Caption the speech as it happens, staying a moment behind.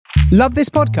Love this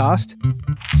podcast?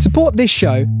 Support this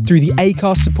show through the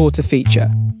Acast supporter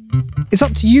feature. It's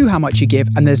up to you how much you give,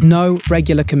 and there's no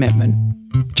regular commitment.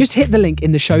 Just hit the link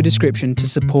in the show description to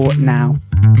support now.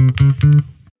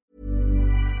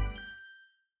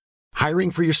 Hiring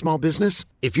for your small business?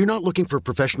 If you're not looking for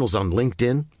professionals on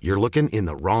LinkedIn, you're looking in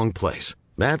the wrong place.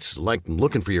 That's like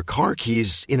looking for your car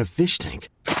keys in a fish tank.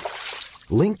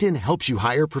 LinkedIn helps you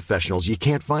hire professionals you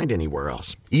can't find anywhere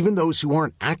else, even those who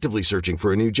aren't actively searching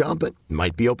for a new job but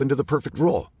might be open to the perfect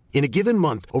role. In a given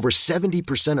month, over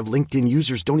 70% of LinkedIn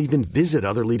users don't even visit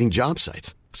other leading job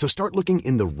sites. So start looking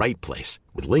in the right place.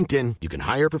 With LinkedIn, you can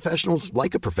hire professionals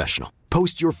like a professional.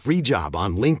 Post your free job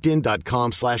on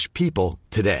linkedin.com/people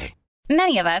today.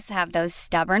 Many of us have those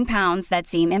stubborn pounds that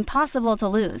seem impossible to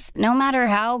lose, no matter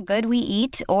how good we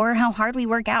eat or how hard we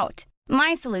work out.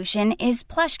 My solution is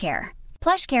PlushCare.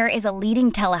 PlushCare is a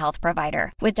leading telehealth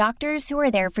provider with doctors who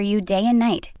are there for you day and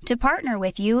night to partner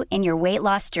with you in your weight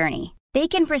loss journey. They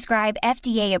can prescribe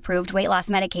FDA-approved weight loss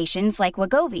medications like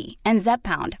Wegovy and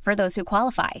Zepbound for those who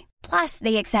qualify. Plus,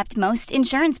 they accept most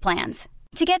insurance plans.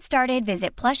 To get started,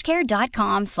 visit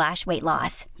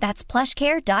plushcare.com/weightloss. That's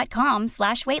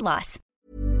plushcare.com/weightloss.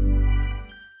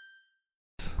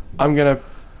 I'm going to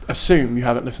assume you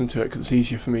haven't listened to it because it's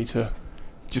easier for me to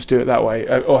just do it that way.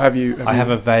 Or have you? I have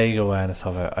a vague awareness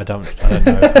of it. I don't know if I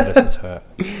listened to it.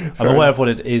 I'm aware of what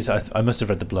it is. I must have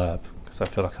read the blurb because I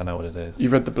feel like I know what it is.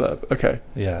 You've read the blurb? Okay.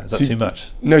 Yeah. Is that too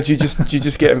much? No, do you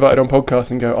just get invited on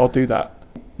podcasts and go, I'll do that?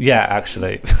 Yeah,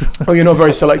 actually. Oh, you're not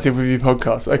very selective with your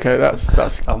podcasts. Okay, that's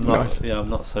I'm not, nice. Yeah, I'm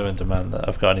not so in demand that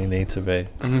I've got any need to be.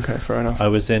 Okay, fair enough. I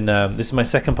was in. This is my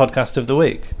second podcast of the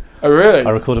week. Oh, really? I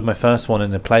recorded my first one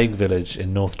in a plague village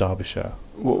in North Derbyshire.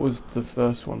 What was the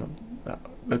first one?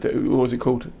 What was it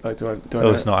called? Like, do I know?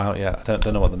 It's not out yet. I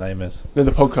don't know what the name is. No,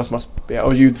 the podcast must be out.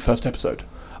 Or you the first episode?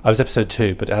 I was episode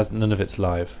 2, but none of it's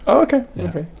live. Oh, okay. Yeah.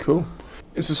 Okay, cool.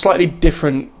 It's a slightly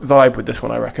different vibe with this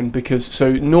one, I reckon, because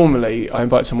so normally I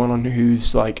invite someone on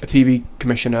who's like a TV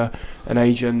commissioner, an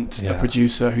agent, a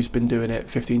producer who's been doing it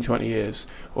 15, 20 years,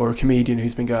 or a comedian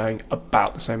who's been going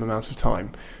about the same amount of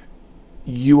time.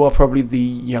 You are probably the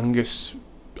youngest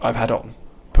I've had on,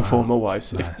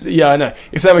 performer-wise. Nice. I know.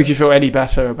 If that makes you feel any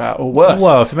better about, or worse.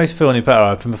 Well, if it makes you feel any better,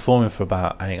 I've been performing for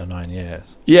about 8 or 9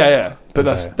 years. Yeah. But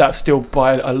that's still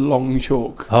by a long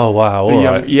chalk. Oh, wow. All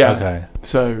right. Yeah. Okay.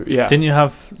 So, yeah. Didn't you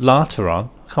have Lata on?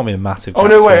 Can't be a massive... Oh,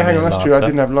 no, wait, hang on, that's true. I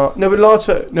didn't have Lata. No, but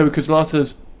Lata... No, because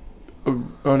Lata's... Oh,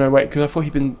 no, wait, because I thought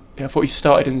he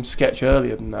started in sketch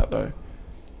earlier than that, though.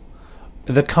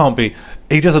 There can't be...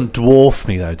 He doesn't dwarf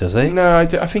me, though, does he? No, I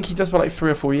think he does for like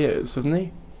 3 or 4 years, doesn't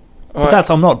he? But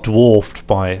I'm not dwarfed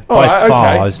by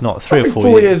far. Okay. It's not 3 or 4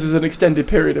 years. 4 years is an extended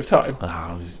period of time.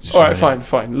 Oh, all right,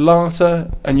 fine. Lata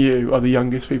and you are the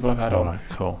youngest people I've had on. All right,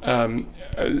 cool. And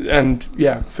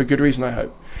yeah, for good reason, I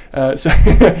hope. So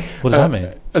what does that mean?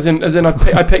 As in,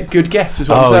 I pick good guests, is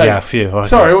what I'm saying. Oh yeah, a few. Okay.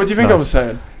 Sorry, what do you think I was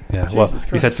saying? Yeah, well,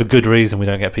 you said for good reason we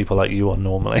don't get people like you on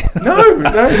normally. No.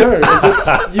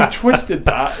 You've twisted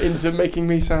that into making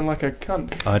me sound like a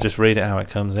cunt. I just read it how it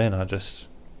comes in.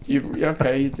 You're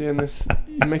doing this.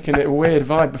 You're making it a weird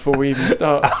vibe before we even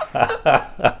start.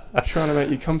 I'm trying to make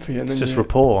you comfy, and it's then just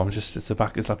rapport.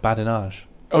 It's like badinage.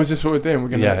 Oh, is this what we're doing?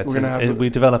 We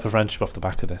develop a friendship off the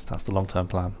back of this. That's the long-term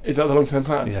plan. Is that the long-term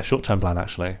plan? Yeah, short-term plan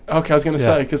actually. Okay, I was going to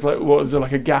say, because what is there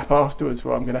like a gap afterwards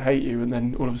where I'm going to hate you, and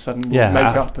then all of a sudden we'll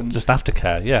make up and just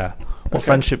aftercare. Yeah, well,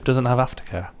 friendship doesn't have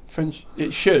aftercare.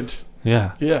 It should.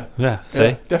 Yeah. See, yeah,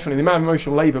 definitely. The amount of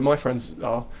emotional labour my friends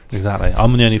are. Exactly.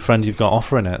 I'm the only friend you've got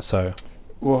offering it, so.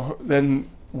 Well, then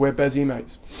we're Bezzy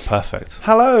mates. Perfect.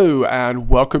 Hello, and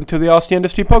welcome to the Ask the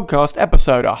Industry podcast,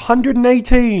 episode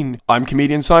 118. I'm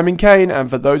comedian Simon Kane, and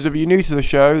for those of you new to the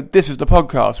show, this is the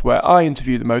podcast where I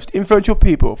interview the most influential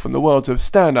people from the worlds of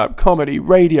stand-up, comedy,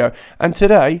 radio, and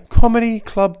today, comedy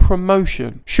club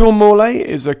promotion. Sean Morley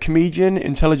is a comedian,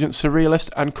 intelligent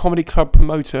surrealist, and comedy club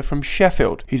promoter from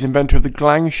Sheffield. He's inventor of the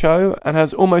Glang Show and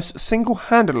has almost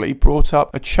single-handedly brought up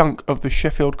a chunk of the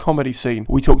Sheffield comedy scene.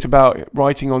 We talked about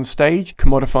writing on stage,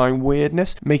 commodifying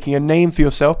weirdness, making a name for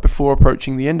yourself before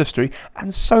approaching the industry,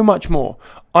 and so much more.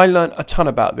 I learned a ton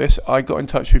about this. I got in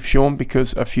touch with Sean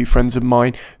because a few friends of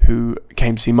mine who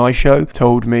came to see my show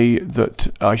told me that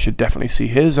I should definitely see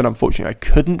his, and unfortunately I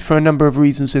couldn't for a number of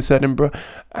reasons this Edinburgh,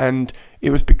 and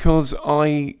it was because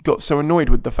I got so annoyed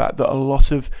with the fact that a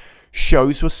lot of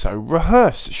shows were so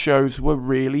rehearsed. Shows were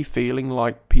really feeling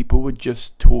like people were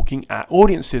just talking at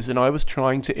audiences, and I was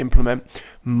trying to implement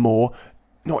more,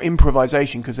 not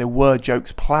improvisation because there were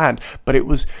jokes planned, but it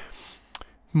was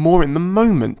more in the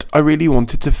moment. I really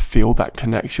wanted to feel that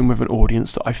connection with an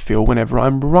audience that I feel whenever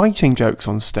I'm writing jokes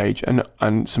on stage,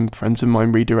 and some friends of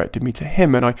mine redirected me to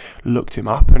him, and I looked him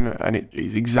up, and it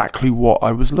is exactly what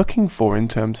I was looking for in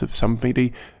terms of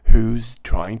somebody who's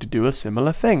trying to do a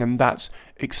similar thing, and that's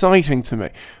exciting to me.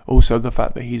 Also, the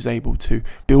fact that he's able to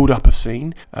build up a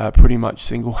scene pretty much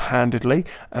single-handedly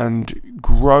and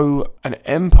grow an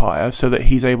empire so that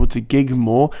he's able to gig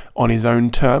more on his own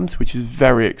terms, which is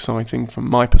very exciting from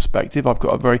my perspective. I've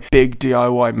got a very big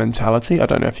DIY mentality. I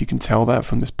don't know if you can tell that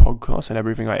from this podcast and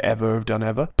everything I ever have done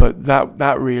ever, but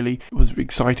that really was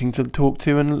exciting to talk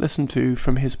to and listen to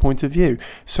from his point of view.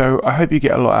 So I hope you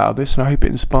get a lot out of this, and I hope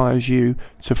it inspires you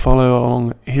to follow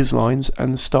along his lines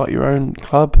and start your own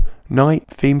club, night,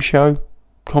 theme show,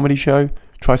 comedy show.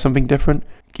 Try something different.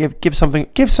 Give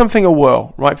something a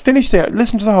whirl. Right, finish it.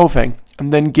 Listen to the whole thing,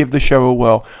 and then give the show a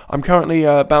whirl. I'm currently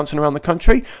bouncing around the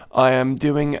country. I am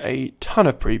doing a ton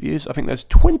of previews. I think there's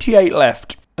 28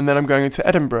 left. And then I'm going into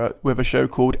Edinburgh with a show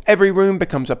called Every Room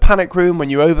Becomes a Panic Room When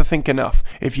You Overthink Enough.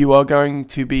 If you are going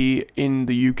to be in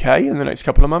the UK in the next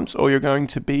couple of months, or you're going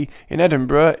to be in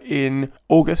Edinburgh in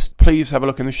August, please have a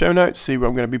look in the show notes, see where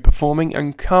I'm going to be performing,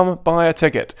 and come buy a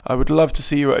ticket. I would love to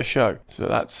see you at a show. So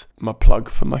that's my plug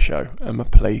for my show and my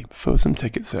plea for some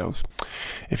ticket sales.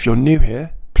 If you're new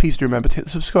here, please do remember to hit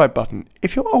the subscribe button.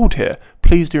 If you're old here,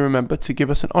 please do remember to give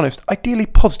us an honest, ideally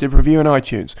positive review on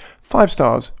iTunes. 5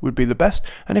 stars would be the best,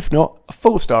 and if not, a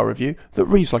 4-star review that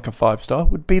reads like a 5-star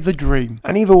would be the dream.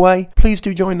 And either way, please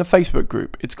do join the Facebook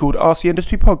group. It's called Ask the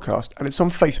Industry Podcast, and it's on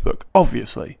Facebook,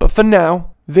 obviously. But for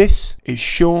now, this is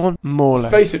Sean Morley.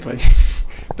 Basically,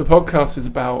 the podcast is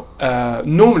about,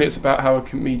 normally it's about how a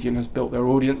comedian has built their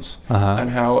audience, and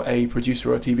how a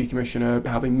producer or a TV commissioner,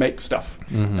 how they make stuff,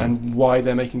 and why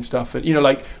they're making stuff, and,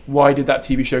 like, why did that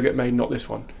TV show get made, not this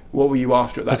one? What were you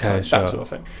after at that time? Sure. That sort of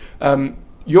thing.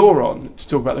 You're on to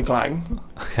talk about the Glang,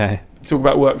 talk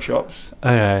about workshops,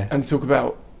 and talk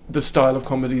about the style of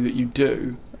comedy that you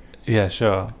do. Yeah,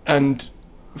 sure. And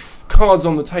cards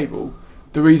on the table,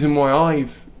 the reason why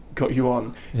I've got you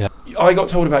on, I got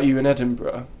told about you in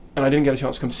Edinburgh, and I didn't get a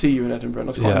chance to come see you in Edinburgh, and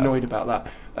I was quite annoyed about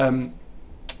that.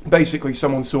 Basically,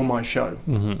 someone saw my show,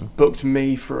 booked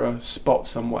me for a spot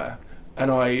somewhere,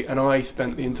 and I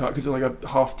spent the entire, because it was like a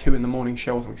 2:30 in the morning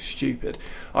show or something stupid,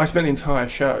 I spent the entire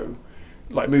show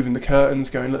like moving the curtains,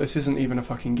 going, look, this isn't even a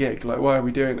fucking gig, like, why are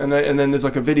we doing? And then there's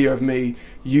like a video of me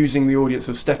using the audience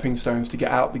as stepping stones to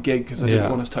get out the gig, because I didn't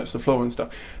want us to touch the floor and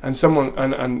stuff. And someone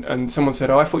someone said,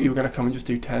 oh, I thought you were going to come and just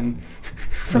do 10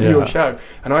 from your show.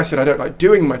 And I said, I don't like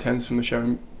doing my 10s from the show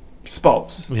in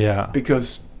spots,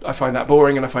 because I find that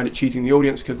boring, and I find it cheating the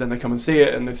audience, because then they come and see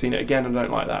it and they've seen it again, and I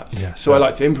don't like that. So I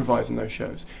like to improvise in those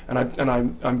shows, and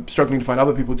I'm struggling to find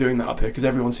other people doing that up here, because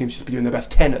everyone seems to be doing their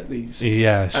best 10 at these.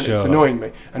 And it's annoying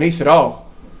me. And he said, oh,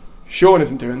 Sean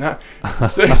isn't doing that.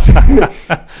 So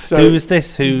who was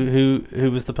this? Who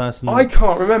was the person? I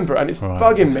can't remember, and it's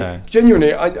bugging me.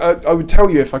 Genuinely, I would tell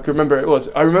you if I could remember it was.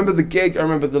 I remember the gig, I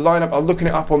remember the lineup. I was looking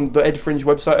it up on the Ed Fringe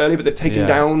website earlier, but they've taken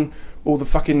down all the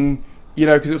fucking,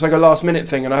 because it was like a last minute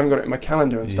thing, and I haven't got it in my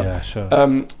calendar and stuff. Yeah,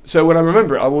 sure. So when I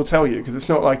remember it, I will tell you, because it's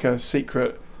not like a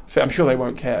secret thing. I'm sure they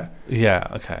won't care. Yeah,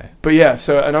 okay. But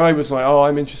and I was like, oh,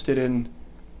 I'm interested in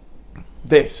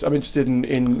this. I'm interested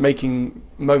in making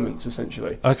moments,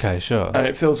 essentially. Okay, sure. And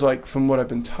it feels like, from what I've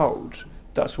been told,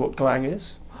 that's what Glang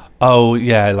is. Oh,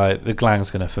 yeah, like the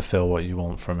Glang's going to fulfill what you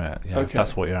want from it. Yeah,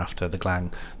 that's what you're after, the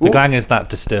Glang. The Glang is that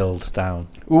distilled down.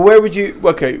 Well, where would you...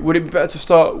 Okay, would it be better to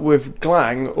start with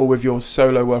Glang or with your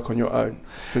solo work on your own,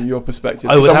 from your perspective?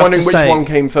 Because I'm wondering which one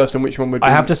came first and which one would be... I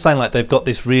have to say, like, they've got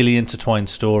this really intertwined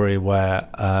story where...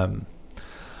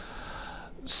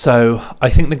 So, I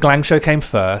think the Glang show came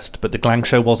first, but the Glang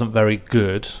show wasn't very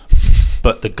good.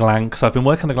 But the Glang... Because I've been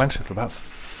working on the Glang show for about...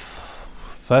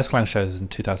 First Glang show was in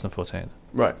 2014.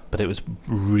 Right. But it was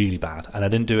really bad. And I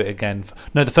didn't do it again.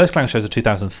 No, the first Glang shows are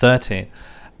 2013.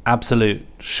 Absolute,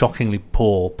 shockingly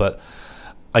poor. But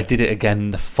I did it again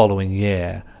the following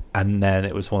year. And then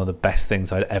it was one of the best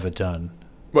things I'd ever done.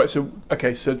 Right, so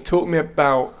talk me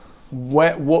about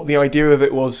what the idea of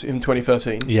it was in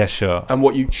 2013. Yeah, sure. And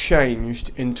what you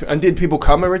changed into... And did people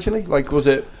come originally? Like, was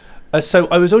it... So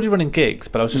I was already running gigs,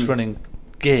 but I was just running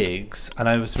gigs. And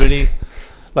I was really...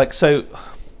 Like, so...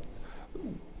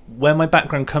 Where my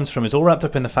background comes from is all wrapped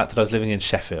up in the fact that I was living in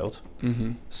Sheffield.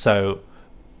 So,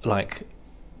 like,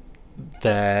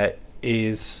 there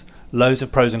is loads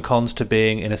of pros and cons to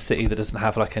being in a city that doesn't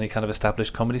have, like, any kind of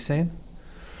established comedy scene.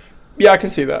 Yeah, I can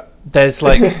see that. There's,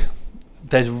 like...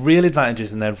 There's real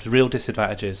advantages and there's real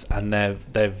disadvantages, and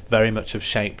they've very much have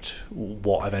shaped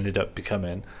what I've ended up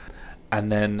becoming.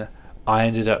 And then I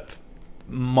ended up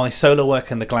my solo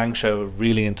work and the Glang show are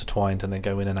really intertwined, and they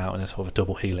go in and out in a sort of a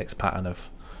double helix pattern of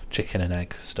chicken and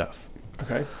egg stuff.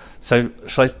 Okay. So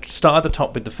shall I start at the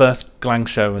top with the first Glang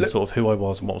show and sort of who I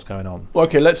was and what was going on?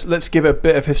 Okay, let's give a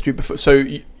bit of history before. So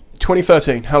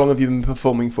 2013, how long have you been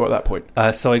performing for at that point?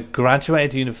 So I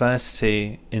graduated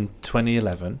university in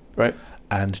 2011. Right.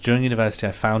 And during university,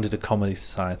 I founded a comedy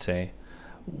society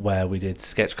where we did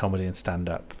sketch comedy and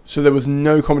stand-up. So there was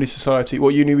no comedy society.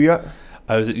 What uni were you at?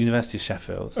 I was at University of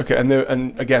Sheffield. Okay,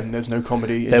 and again, there's no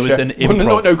comedy in Sheffield. There was an improv.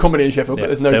 Well, not no comedy in Sheffield, but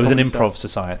there's no. There was an improv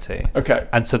society. Okay.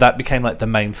 And so that became like the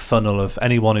main funnel of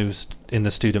anyone who's in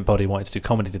the student body wanted to do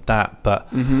comedy did that. But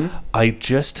I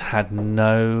just had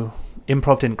no...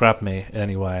 Improv didn't grab me in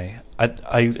any way.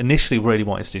 I initially really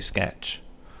wanted to do sketch.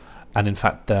 And in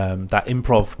fact, that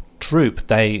improv troupe,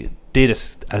 they did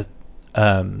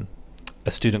a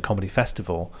student comedy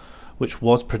festival, which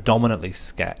was predominantly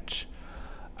sketch.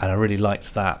 And I really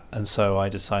liked that. And so I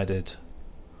decided,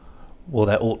 well,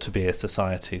 there ought to be a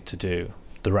society to do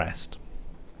the rest.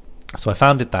 So I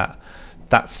founded that.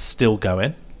 That's still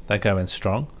going. They're going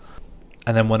strong.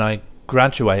 And then when I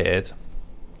graduated,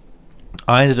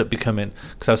 I ended up becoming...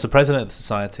 Because I was the president of the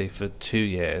society for 2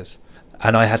 years.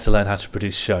 And I had to learn how to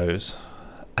produce shows.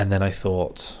 And then I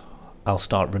thought, I'll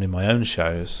start running my own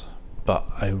shows. But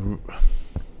I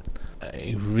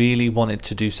really wanted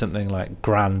to do something like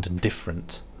grand and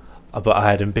different. But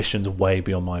I had ambitions way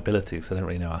beyond my abilities, so I didn't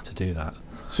really know how to do that.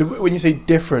 So when you say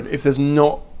different, if there's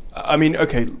not... I mean,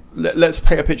 okay, let's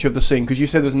paint a picture of the scene, because you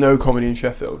said there's no comedy in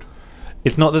Sheffield.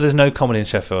 It's not that there's no comedy in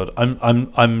Sheffield.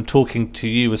 I'm talking to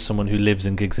you as someone who lives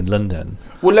and gigs in London.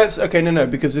 Well,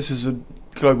 because this is a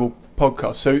global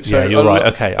podcast. So yeah, you're right.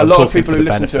 Okay, a lot of people who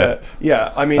listen to it.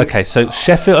 Yeah, I mean. Okay, so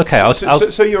Sheffield. Okay,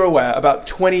 so you're aware about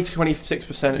 20 to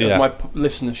 26% of my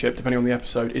listenership, depending on the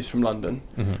episode, is from London.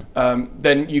 Mm-hmm.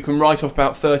 Then you can write off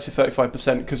about 30 to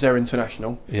 35% because they're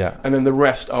international. Yeah, and then the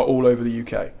rest are all over the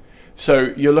UK.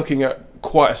 So you're looking at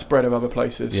quite a spread of other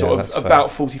places. Yeah, sort of about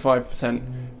 45%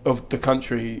 of the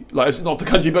country, like it's not the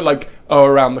country, but like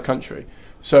around the country.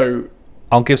 So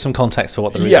I'll give some context to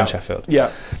what there is in Sheffield.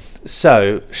 Yeah.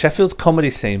 So, Sheffield's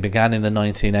comedy scene began in the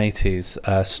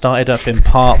 1980s, started up in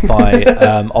part by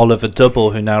Oliver Double,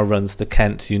 who now runs the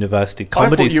Kent University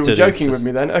Comedy Studios. I thought you were joking with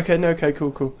me then. Okay,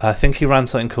 cool. I think he ran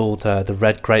something called the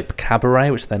Red Grape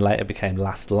Cabaret, which then later became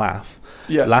Last Laugh.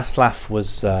 Yes. Last Laugh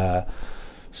was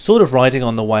sort of riding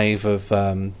on the wave of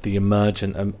the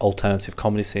emergent alternative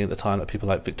comedy scene at the time, like people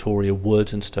like Victoria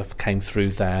Wood and stuff came through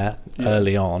there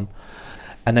early on.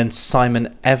 And then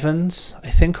Simon Evans,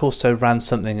 I think, also ran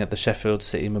something at the Sheffield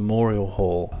City Memorial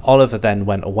Hall. Oliver then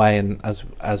went away, and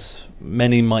as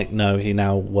many might know, he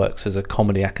now works as a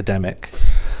comedy academic.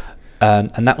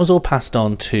 And that was all passed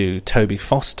on to Toby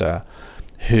Foster,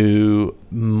 who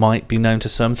might be known to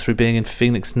some through being in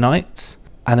Phoenix Nights.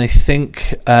 And I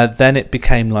think then it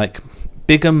became like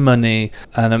bigger money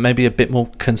and maybe a bit more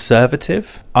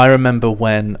conservative. I remember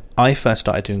when I first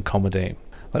started doing comedy,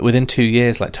 like within 2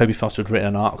 years, like Toby Foster had written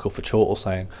an article for Chortle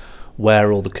saying, where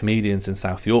are all the comedians in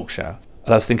South Yorkshire?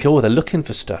 And I was thinking, they're looking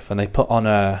for stuff, and they put on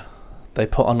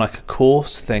like a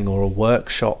course thing or a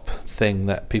workshop thing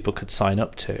that people could sign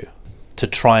up to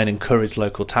try and encourage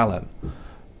local talent.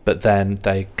 But then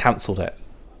they cancelled it,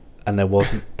 and there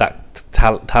wasn't that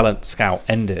talent scout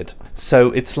ended. So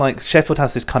it's like Sheffield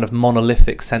has this kind of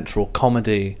monolithic central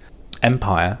comedy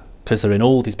empire because they're in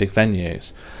all these big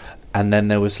venues. And then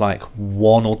there was like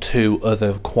one or two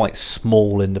other quite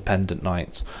small independent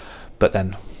nights. But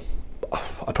then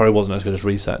I probably wasn't as good as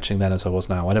researching then as I was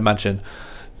now. I'd imagine,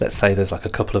 let's say there's like a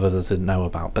couple of others I didn't know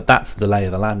about. But that's the lay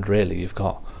of the land, really. You've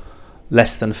got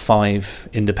less than 5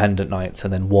 independent nights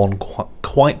and then one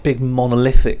quite big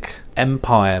monolithic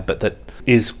empire, but that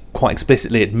is quite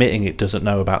explicitly admitting it doesn't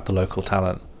know about the local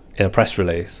talent in a press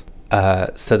release.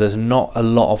 So there's not a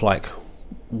lot of like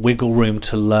wiggle room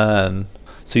to learn.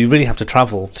 So you really have to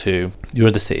travel to your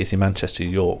other cities in Manchester,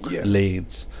 York,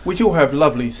 Leeds, which all have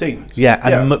lovely scenes.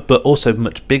 But also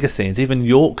much bigger scenes. Even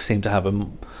York seemed to have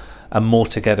a more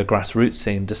together grassroots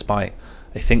scene, despite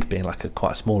I think being like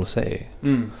quite a smaller city.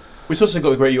 We've also got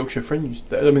the Great Yorkshire Fringe.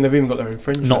 I mean, they've even got their own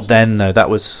Fringe. Not then though. That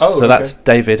was That's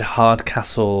David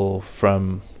Hardcastle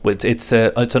from. It's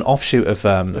an offshoot of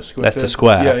Leicester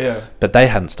Square. Yeah. But they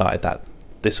hadn't started that.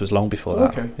 This was long before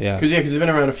that. Okay. Yeah. Because it's been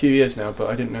around a few years now, but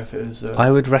I didn't know if it was...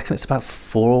 I would reckon it's about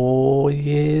 4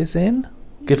 years in,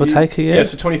 give or take a year. Yeah,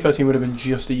 so 2013 would have been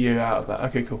just a year out of that.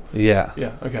 Okay, cool. Yeah.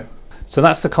 Yeah, okay. So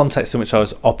that's the context in which I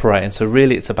was operating. So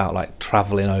really it's about like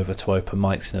travelling over to open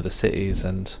mics in other cities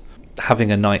and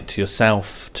having a night to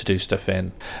yourself to do stuff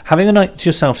in. Having a night to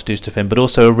yourself to do stuff in, but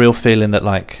also a real feeling that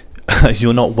like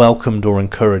you're not welcomed or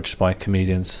encouraged by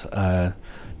comedians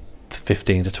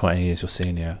 15 to 20 years your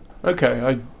senior.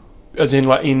 Okay, as in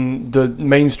like in the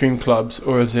mainstream clubs,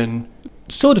 or as in...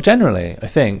 Sort of generally, I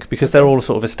think, because they're all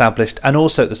sort of established, and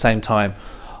also at the same time,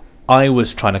 I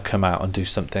was trying to come out and do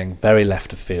something very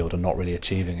left of field and not really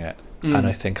achieving it. And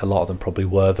I think a lot of them probably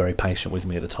were very patient with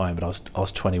me at the time, but I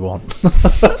was 21.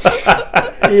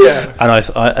 Yeah.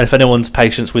 And if anyone's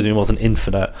patience with me wasn't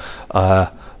infinite, I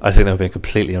think they were being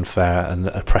completely unfair and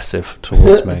oppressive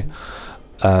towards me.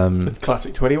 It's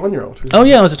classic 21-year-old. Oh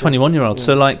yeah, I was a 21-year-old. Yeah.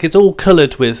 So like, it's all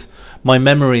coloured with my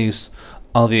memories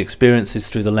are the experiences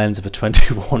through the lens of a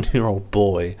 21-year-old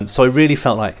boy. And so I really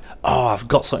felt like, I've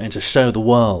got something to show the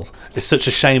world. It's such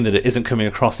a shame that it isn't coming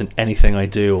across in anything I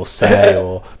do or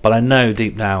say, but I know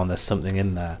deep down there's something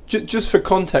in there. Just for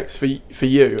context for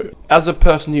you, as a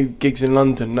person who gigs in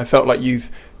London, I felt like you've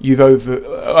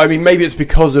I mean, maybe it's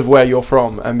because of where you're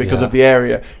from and because of the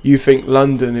area, you think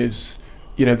London is,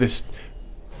 this,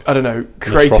 I don't know,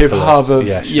 creative hub of,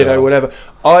 whatever.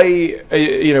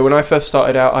 When I first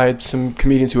started out, I had some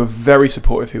comedians who were very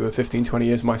supportive, who were 15, 20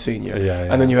 years my senior.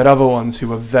 And then you had other ones who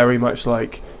were very much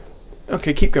like,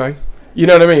 okay, keep going. You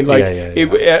know what I mean? Like,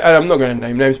 and I'm not going to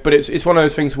name names, but it's one of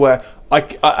those things where I,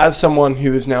 as someone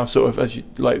who is now sort of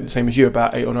the same as you,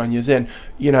 about 8 or 9 years in,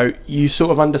 you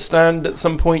sort of understand at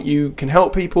some point you can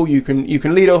help people, you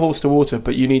can lead a horse to water,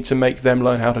 but you need to make them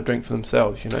learn how to drink for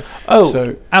themselves. Oh,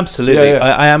 so, absolutely.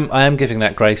 I am giving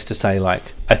that grace to say,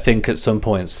 like, I think at some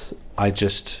points I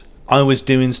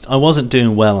wasn't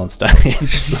doing well on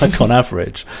stage, like on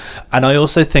average, and I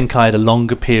also think I had a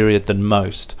longer period than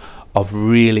most of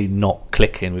really not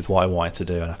clicking with what I wanted to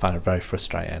do, and I found it very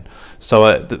frustrating.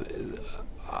 So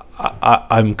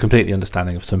I'm completely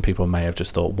understanding of some people may have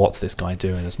just thought, what's this guy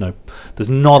doing? There's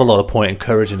not a lot of point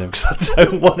encouraging him, because I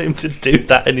don't want him to do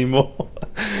that anymore.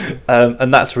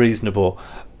 And that's reasonable.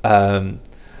 And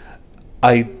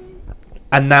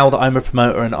now that I'm a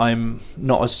promoter and I'm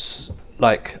not as,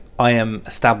 like, I am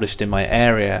established in my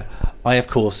area, I of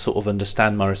course sort of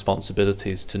understand my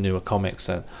responsibilities to newer comics,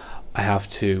 and I have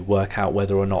to work out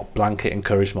whether or not blanket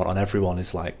encouragement on everyone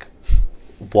is like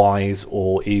wise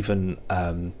or even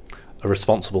a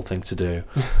responsible thing to do.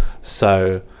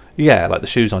 So yeah, like, the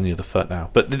shoe's on the other foot now.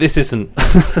 But this isn't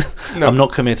no. I'm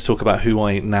not coming here to talk about who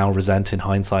I now resent in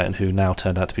hindsight and who now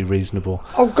turned out to be reasonable.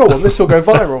 Oh, go on, this will go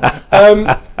viral.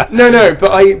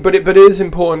 But it is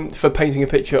important for painting a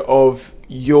picture of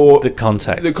the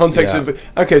context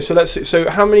of, okay, so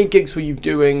how many gigs were you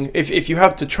doing if you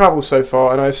had to travel so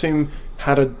far, and I assume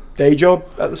had a day job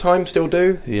at the time, still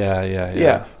do?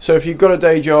 Yeah. So if you've got a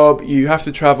day job, you have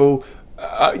to travel.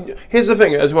 Here's the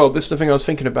thing as well, this is the thing I was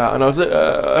thinking about, and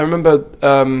I remember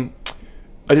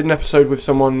I did an episode with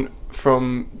someone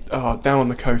from down on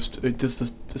the coast who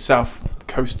does the South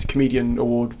Coast Comedian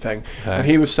Award thing, and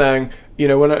he was saying,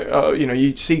 when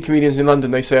you see comedians in London,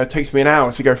 they say it takes me an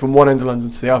hour to go from one end of London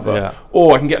to the other,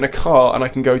 or I can get in a car and I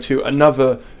can go to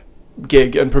another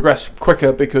gig and progress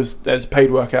quicker because there's paid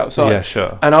work outside. Yeah,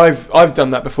 sure. And I've done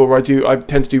that before, where I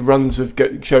tend to do runs of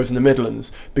shows in the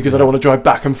Midlands because I don't want to drive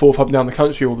back and forth up and down the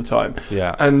country all the time.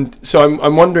 Yeah. And so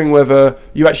I'm wondering whether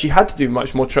you actually had to do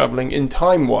much more travelling in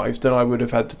time wise than I would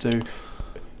have had to do.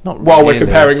 Not while really. We're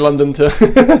comparing London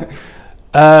to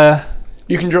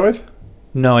You can drive?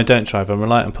 No, I don't drive. I'm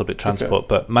reliant on public transport,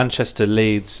 but Manchester,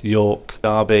 Leeds, York,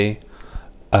 Derby,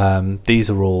 these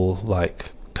are all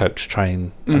like coach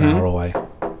train an hour away.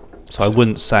 So I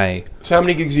wouldn't say... So how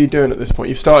many gigs are you doing at this point?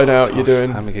 You've started out, you're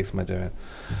doing... How many gigs am I doing?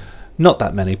 Not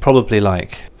that many. Probably,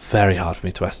 like, very hard for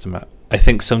me to estimate. I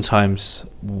think sometimes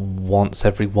once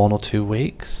every 1 or 2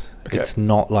 weeks. Okay. It's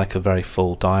not like a very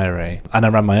full diary. And I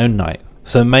ran my own night.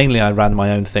 So mainly I ran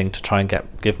my own thing to try and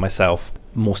give myself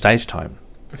more stage time.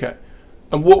 Okay.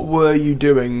 And what were you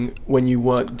doing when you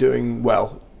weren't doing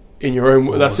well? In your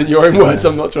own... That's in your own words.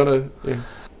 I'm not trying to... Yeah.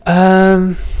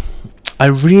 I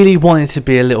really wanted to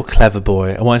be a little clever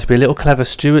boy. I wanted to be a little clever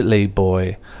Stuart Lee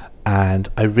boy, and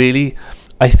I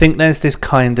think there's this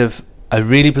kind of, I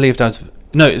really believed I was,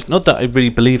 no, it's not that I really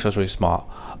believed I was really smart.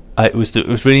 It was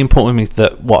really important to me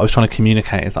that what I was trying to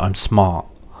communicate is that I'm smart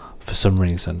for some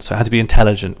reason. So it had to be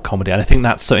intelligent comedy, and I think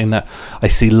that's something that I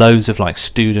see loads of like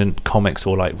student comics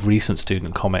or like recent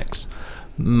student comics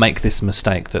make this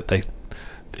mistake, that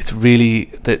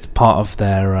it's part of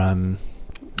their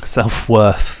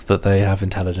self-worth that they have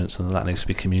intelligence, and that needs to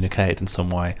be communicated in some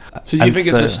way. So do you think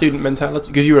it's a student mentality?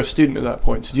 Because you were a student at that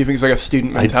point. So do you think it's like a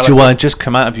student mentality? I just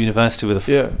come out of university with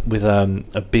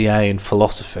a BA in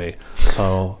philosophy.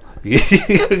 So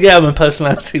yeah, my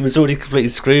personality was already completely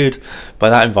screwed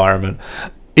by that environment.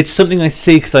 it's something I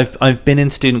see because I've been in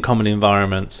student comedy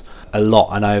environments a lot,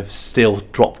 and I've still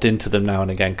dropped into them now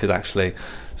and again because actually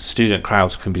student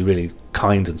crowds can be really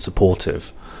kind and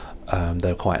supportive.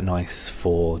 They're quite nice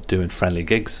for doing friendly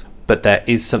gigs. But there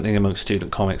is something amongst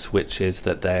student comics which is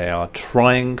that they are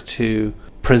trying to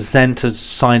present a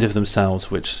side of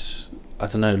themselves which, I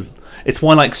don't know, it's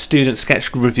why like student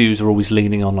sketch reviews are always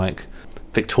leaning on like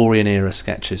Victorian era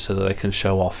sketches so that they can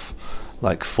show off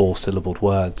like 4-syllabled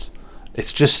words.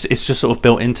 It's just sort of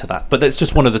built into that. But it's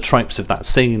just one of the tropes of that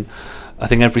scene. I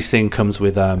think every scene comes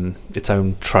with its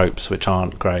own tropes which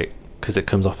aren't great because it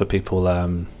comes off of people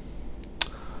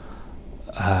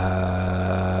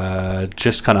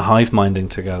just kind of hive-minding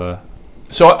together.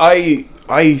 So I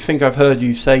think I've heard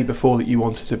you say before that you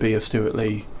wanted to be a Stuart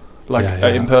Lee,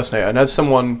 impersonator. And as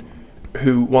someone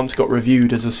who once got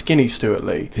reviewed as a skinny Stuart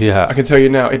Lee, I can tell you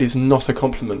now it is not a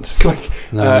compliment.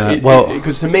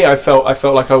 Because to me, I felt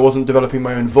like I wasn't developing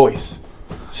my own voice.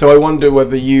 So I wonder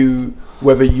whether you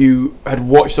had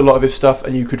watched a lot of his stuff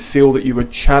and you could feel that you were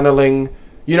channeling.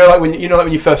 Like when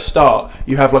you first start,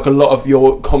 you have like a lot of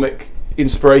your comic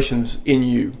inspirations in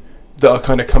you that are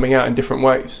kind of coming out in different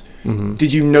ways. Mm-hmm.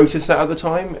 Did you notice that at the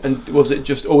time? And was it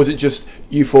just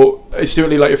you thought, is Stuart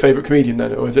Lee like your favourite comedian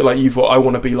then? Or is it like you thought, I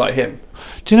want to be like him?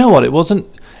 Do you know what? It wasn't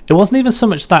even so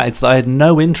much that. It's that I had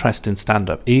no interest in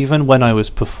stand-up. Even when I was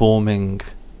performing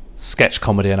sketch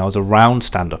comedy and I was around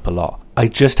stand-up a lot, I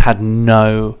just had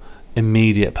no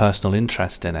immediate personal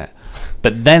interest in it.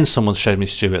 But then someone showed me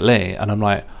Stuart Lee and I'm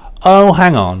like, oh,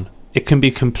 hang on. It can be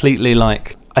completely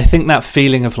like... I think that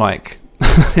feeling of like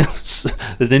there's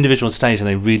an individual on stage and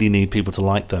they really need people to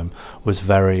like them was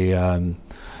very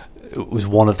it was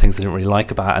one of the things I didn't really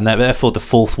like about it. And therefore the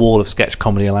fourth wall of sketch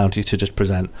comedy allowed you to just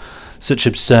present such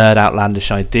absurd, outlandish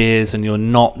ideas and you're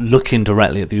not looking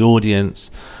directly at the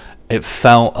audience. It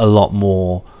felt a lot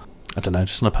more, I don't know,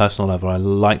 just on a personal level, I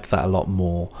liked that a lot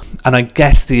more. And I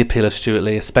guess the appeal of Stuart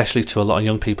Lee, especially to a lot of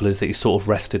young people, is that he sort of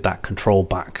wrested that control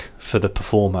back for the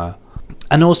performer.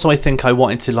 And also I think I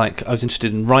wanted to, like, I was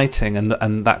interested in writing and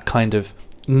that kind of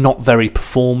not very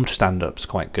performed stand-up's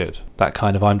quite good. That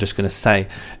kind of, I'm just going to say,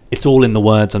 it's all in the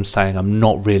words I'm saying, I'm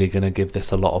not really going to give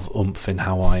this a lot of oomph in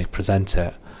how I present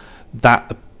it.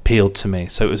 That appealed to me.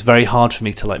 So it was very hard for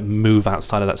me to, like, move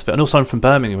outside of that sphere. And also I'm from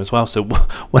Birmingham as well, so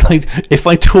if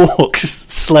I talk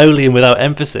slowly and without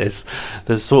emphasis,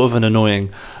 there's sort of an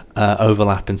annoying...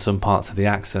 overlap in some parts of the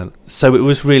accent. So it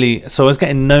was really... So I was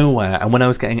getting nowhere, and when I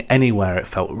was getting anywhere, it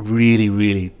felt really,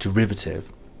 really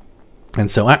derivative. And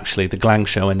so actually, the Glang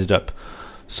Show ended up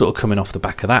sort of coming off the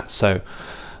back of that. So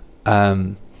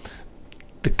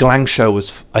the Glang Show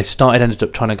was... ended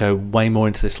up trying to go way more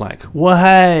into this, like,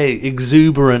 hey,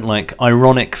 exuberant, like,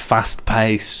 ironic,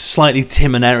 fast-paced, slightly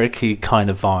Tim and Eric-y kind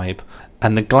of vibe.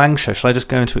 And the Glang Show... Shall I just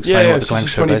go into explain what the Glang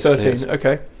Show basically is?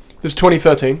 Okay. This is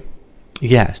 2013.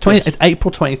 Yeah, it's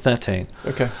April 2013.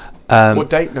 Okay. What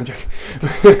date? No, I'm joking.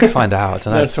 I can find out, I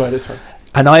don't know. No, that's fine.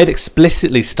 And I had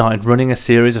explicitly started running a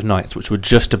series of nights which were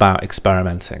just about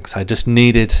experimenting. So I just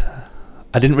needed...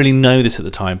 I didn't really know this at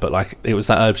the time, but like it was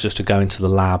that urge just to go into the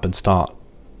lab and start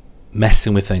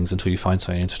messing with things until you find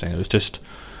something interesting. It was just...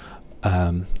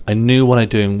 I knew what I was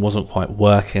doing wasn't quite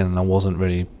working and I wasn't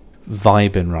really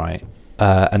vibing right.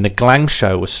 And the Glang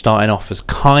Show was starting off as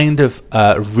kind of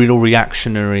a real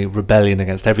reactionary rebellion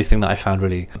against everything that I found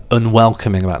really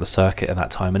unwelcoming about the circuit at that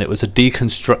time. And it was a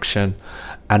deconstruction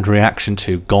and reaction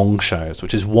to gong shows,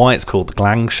 which is why it's called the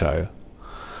Glang Show.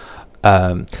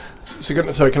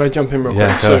 Sorry, can I jump in real quick?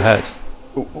 Yeah, go ahead.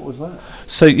 What was that?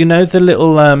 So, you know the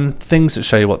little things that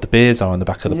show you what the beers are on the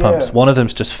back of the pumps? One of them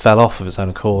just fell off of its own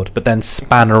accord, but then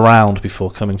span around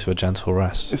before coming to a gentle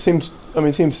rest. It seems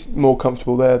more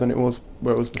comfortable there than it was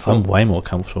where it was before. I'm way more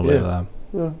comfortable with that.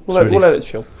 Yeah. We'll let it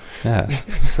chill. Yeah,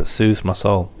 soothes my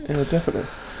soul. Yeah, definitely.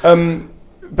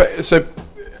 But so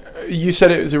you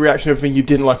said it was a reaction of everything you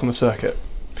didn't like on the circuit.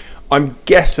 I'm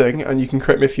guessing, and you can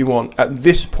correct me if you want, at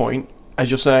this point, as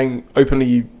you're saying openly,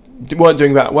 you weren't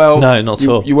doing that well. No, not at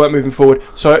all. You weren't moving forward.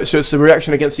 So it's a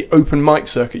reaction against the open mic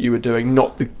circuit you were doing,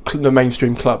 not the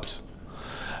mainstream clubs.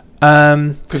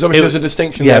 Because obviously there's a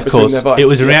distinction there between their vibes. It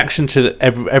was a reaction to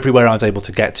everywhere I was able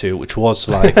to get to, which was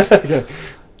like... okay.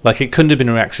 Like it couldn't have been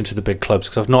a reaction to the big clubs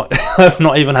because I've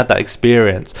not even had that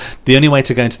experience. The only way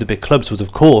to go into the big clubs was,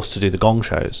 of course, to do the gong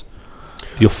shows.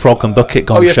 Your Frog and Bucket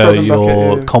gong show,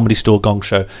 your Comedy Store gong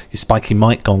show, your Spiky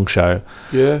Mike gong show.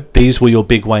 Yeah. These were your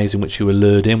big ways in which you were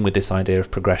lured in with this idea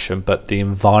of progression, but the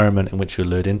environment in which you're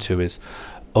lured into is,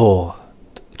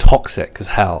 toxic as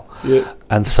hell. Yeah.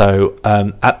 And so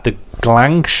at the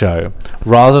Glang Show,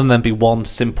 rather than be one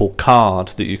simple card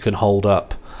that you can hold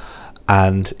up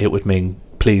and it would mean,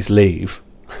 please leave,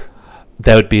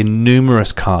 there would be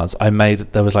numerous cards.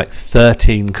 There was like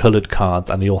 13 coloured cards,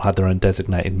 and they all had their own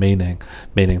designated meaning,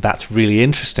 that's really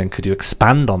interesting, could you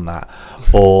expand on that?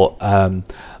 Or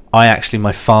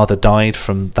my father died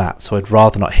from that, so I'd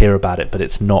rather not hear about it, but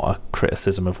it's not a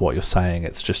criticism of what you're saying,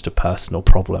 it's just a personal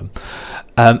problem.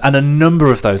 And a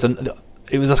number of those, and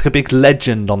it was like a big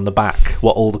legend on the back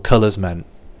what all the colours meant.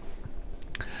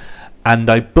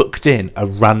 And I booked in a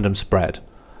random spread.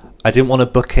 I didn't want to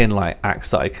book in like acts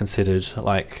that I considered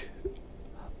like,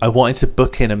 I wanted to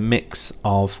book in a mix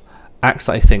of acts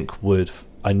that I think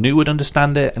I knew would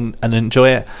understand it and enjoy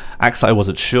it, acts that I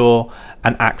wasn't sure,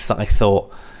 and acts that I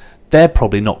thought they're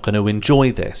probably not going to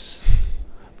enjoy this.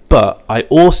 But I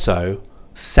also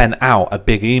sent out a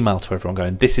big email to everyone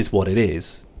going, this is what it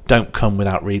is, don't come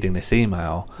without reading this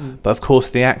email. But of course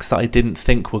the acts that I didn't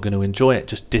think were going to enjoy it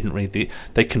just didn't read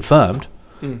they confirmed.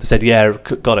 They said, yeah,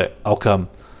 got it, I'll come.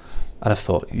 And I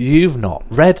thought, you've not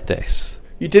read this.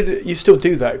 You still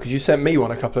do that, because you sent me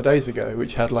one a couple of days ago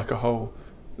which had like a whole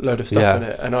load of stuff in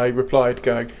it, and I replied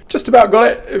going, just about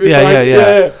got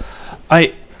it.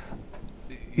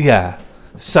 Yeah.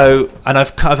 So, and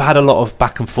I've had a lot of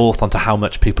back and forth onto how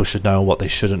much people should know and what they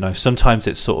shouldn't know. Sometimes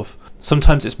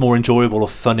it's more enjoyable or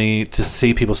funny to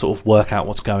see people sort of work out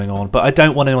what's going on, but I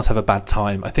don't want anyone to have a bad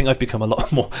time. I think I've become a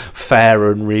lot more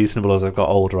fair and reasonable as I've got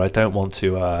older. I don't want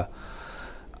to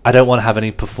have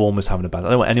any performers having a bad time. I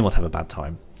don't want anyone to have a bad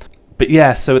time. But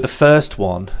yeah, so the first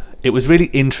one, it was really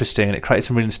interesting, and it created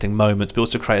some really interesting moments, but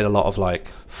also created a lot of like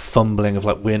fumbling of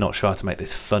like, we're not sure how to make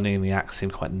this funny, and the acts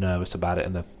seemed quite nervous about it,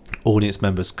 and the audience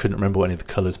members couldn't remember what any of the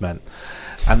colours meant.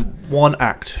 And one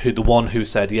act, the one who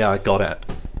said, yeah, I got it,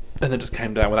 and then just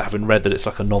came down without having read that it's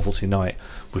like a novelty night,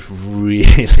 was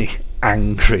really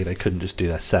angry they couldn't just do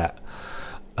their set.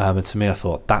 And to me, I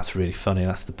thought, that's really funny.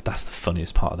 That's the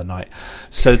funniest part of the night.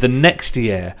 So the next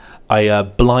year, I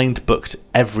blind booked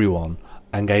everyone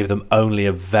and gave them only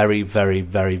a very, very,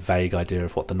 very vague idea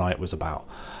of what the night was about.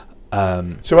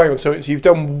 So hang on. So you've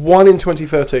done one in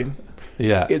 2013.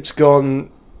 Yeah. It's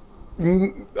gone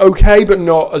okay, but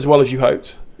not as well as you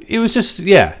hoped. It was just,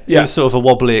 it was sort of a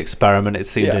wobbly experiment. It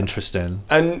seemed interesting.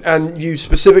 And you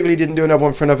specifically didn't do another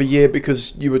one for another year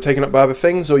because you were taken up by other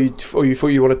things, or you thought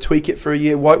you want to tweak it for a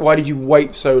year? Why did you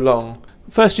wait so long?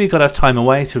 Firstly, you've got to have time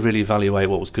away to really evaluate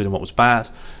what was good and what was bad.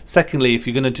 Secondly, if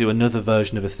you're going to do another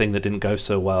version of a thing that didn't go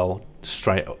so well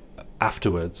straight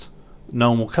afterwards,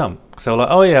 no one will come. Because they're like,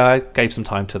 oh yeah, I gave some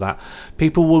time to that.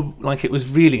 People were like, it was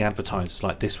really advertised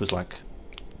like this was like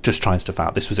just trying stuff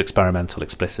out. This was experimental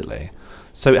explicitly.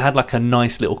 So it had like a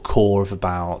nice little core of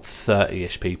about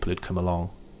 30-ish people who'd come along.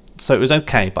 So it was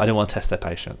okay, but I didn't want to test their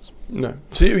patience. No.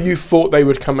 So you thought they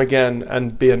would come again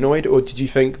and be annoyed, or did you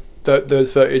think that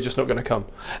those 30 are just not going to come?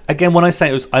 Again, when I say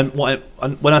it was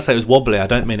when I say it was wobbly, I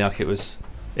don't mean like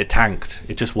it tanked.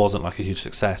 It just wasn't like a huge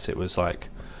success. It was like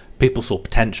people saw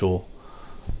potential,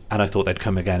 and I thought they'd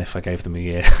come again if I gave them a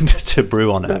year to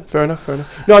brew on it. No, fair enough.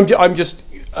 No, I'm just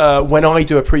when I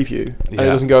do a preview and it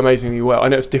doesn't go amazingly well, I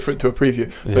know it's different to a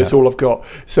preview, but it's all I've got.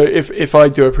 So if I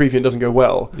do a preview and it doesn't go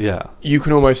well, you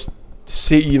can almost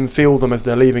see and feel them as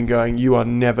they're leaving going, you are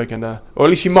never gonna, or at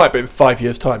least you might, but in 5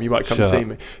 years time you might come and see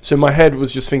me. So my head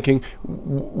was just thinking,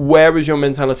 where was your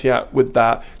mentality at with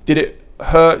that? Did it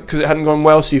hurt because it hadn't gone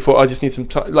well, so you thought I just need some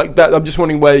time like that? I'm just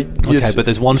wondering where but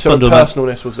there's one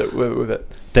personalness was it with it.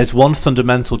 There's one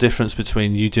fundamental difference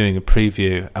between you doing a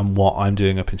preview and what I'm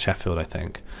doing up in Sheffield, I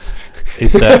think,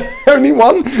 is that only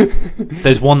one.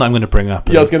 There's one that I'm going to bring up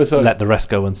and I was going to say, let the rest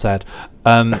go unsaid.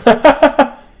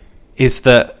 Is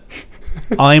that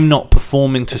I'm not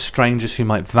performing to strangers who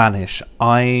might vanish.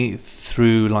 I,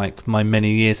 through like my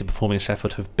many years of performing in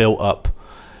Sheffield, have built up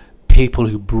people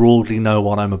who broadly know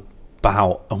what I'm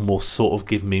about and will sort of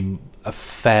give me a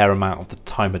fair amount of the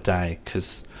time of day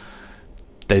because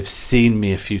they've seen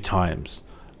me a few times.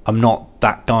 I'm not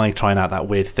that guy trying out that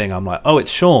weird thing. I'm like, oh,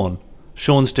 it's Sean.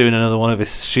 Sean's doing another one of his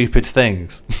stupid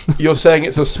things. You're saying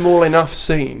it's a small enough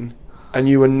scene and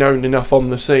you were known enough on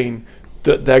the scene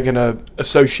that they're going to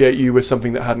associate you with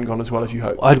something that hadn't gone as well as you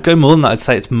hoped? I'd go more than that. I'd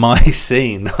say it's my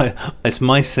scene. It's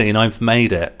my scene. I've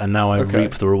made it, and now I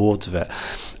reap the rewards of it.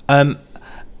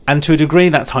 And to a degree,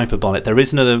 that's hyperbolic. There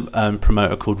is another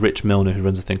promoter called Rich Milner who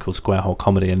runs a thing called Square Hole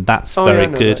Comedy, and that's very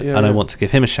good, and I want to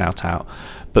give him a shout-out.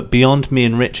 But beyond me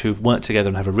and Rich, who've worked together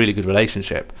and have a really good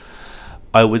relationship,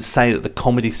 I would say that the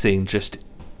comedy scene just...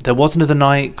 There was another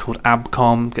night called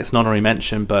Abcom, gets an honorary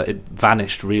mention, but it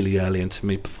vanished really early into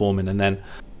me performing. And then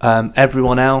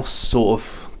everyone else sort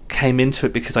of came into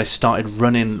it because I started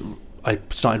running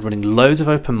loads of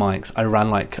open mics. I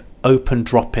ran like open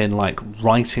drop-in, like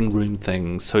writing room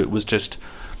things. So it was just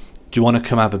do you want to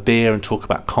come have a beer and talk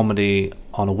about comedy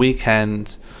on a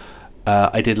weekend?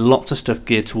 I did lots of stuff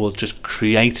geared towards just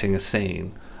creating a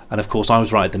scene. And of course, I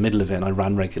was right at the middle of it, and I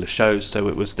ran regular shows, so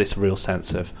it was this real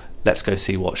sense of, let's go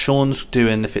see what Sean's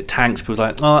doing. If it tanks, people are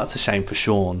like, oh, that's a shame for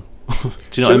Sean. Do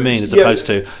you know what I mean? As opposed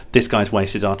to, this guy's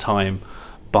wasted our time,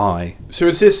 bye. So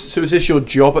is this your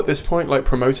job at this point, like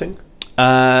promoting?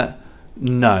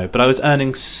 No, but I was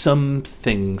earning some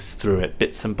things through it,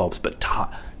 bits and bobs, but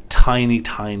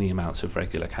tiny amounts of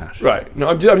regular cash. Right. No,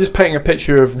 I'm just painting a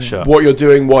picture of what you're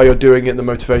doing, why you're doing it, the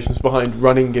motivations behind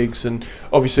running gigs, and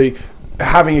obviously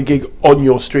having a gig on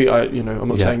your street. I'm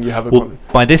not saying you have a... Well,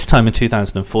 by this time in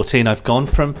 2014, I've gone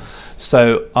from...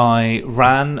 So I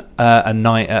ran a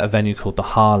night at a venue called the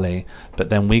Harley, but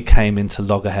then we came into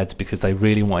Loggerheads because they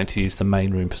really wanted to use the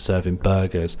main room for serving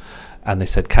burgers. And they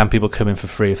said, can people come in for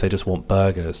free if they just want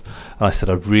burgers? And I said,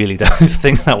 I really don't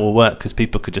think that will work, because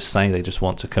people could just say they just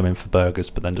want to come in for burgers,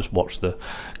 but then just watch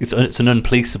it's an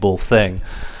unpoliceable thing.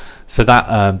 So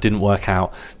that didn't work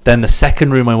out. Then the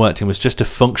second room I worked in was just a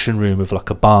function room of like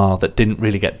a bar that didn't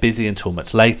really get busy until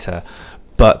much later.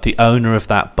 But the owner of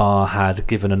that bar had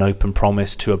given an open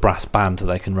promise to a brass band that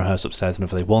they can rehearse upstairs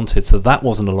whenever they wanted. So that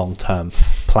wasn't a long-term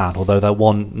plan, although that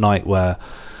one night where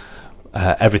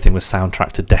everything was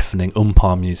soundtracked to deafening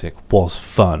umpire music was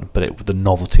fun, but the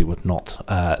novelty would not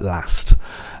last.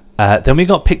 Then we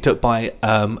got picked up by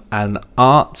an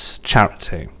arts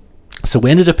charity. So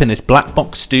we ended up in this black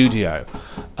box studio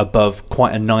above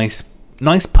quite a nice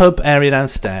pub area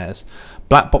downstairs,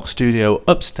 black box studio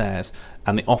upstairs,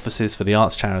 and the offices for the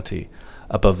arts charity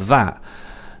above that.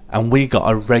 And we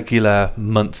got a regular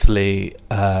monthly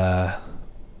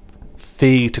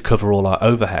fee to cover all our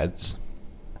overheads.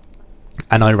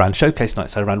 And I ran showcase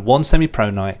nights. I ran 1 semi-pro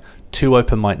night, 2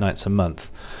 open mic nights a month.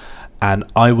 And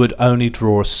I would only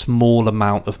draw a small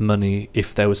amount of money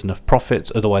if there was enough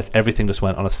profits. Otherwise, everything just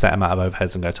went on a set amount of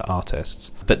overheads and go to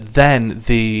artists. But then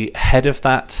the head of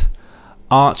that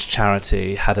arts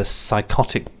charity had a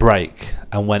psychotic break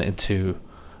and went into,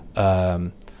 I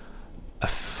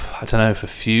don't know if a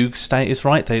fugue state is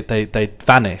right. They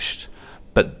vanished,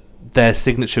 but their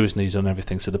signature was needed on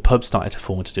everything. So the pub started to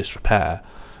fall into disrepair.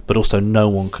 But also no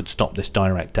one could stop this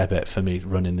direct debit for me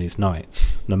running these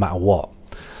nights, no matter what.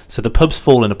 So the pub's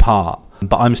falling apart,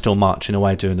 but I'm still marching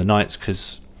away doing the nights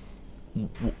because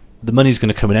the money's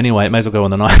going to come in anyway. It may as well go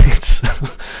on the nights.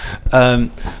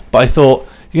 But I thought,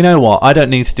 you know what? I don't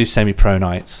need to do semi-pro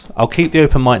nights. I'll keep the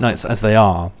open mic nights as they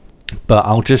are, but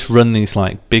I'll just run these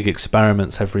like big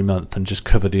experiments every month and just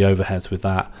cover the overheads with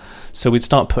that. So we'd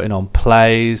start putting on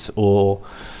plays, or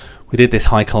we did this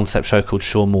high concept show called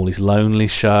Sean Morley's Lonely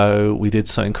Show. We did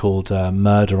something called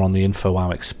Murder on the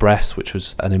InfoWow Express, which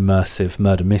was an immersive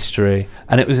murder mystery.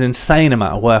 And it was an insane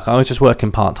amount of work. I was just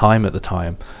working part-time at the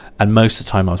time. And most of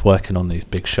the time I was working on these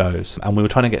big shows. And we were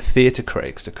trying to get theatre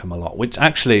critics to come along, which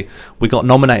actually we got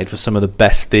nominated for some of the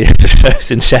best theatre shows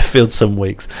in Sheffield some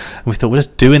weeks. And we thought, we're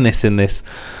just doing this in this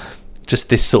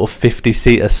sort of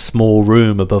 50-seater small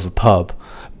room above a pub.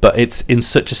 But it's in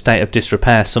such a state of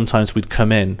disrepair, sometimes we'd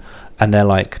come in and they're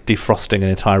like defrosting an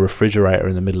entire refrigerator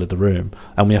in the middle of the room,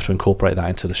 and we have to incorporate that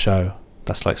into the show.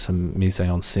 That's like some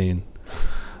mise-en-scene.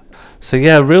 So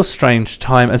yeah, real strange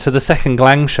time. And so the second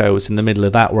Glang show was in the middle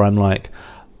of that, where I'm like,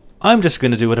 I'm just going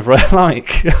to do whatever I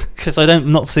like, because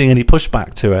I'm not seeing any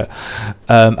pushback to it.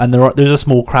 And there's a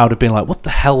small crowd of being like, what the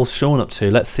hell's Sean up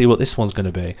to? Let's see what this one's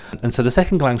going to be. And so the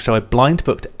second Glang show, I blind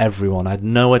booked everyone. I had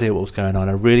no idea what was going on.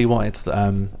 I really wanted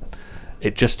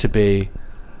it just to be...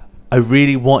 I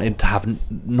really wanted to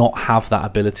not have that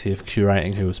ability of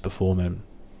curating who was performing.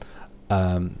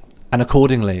 And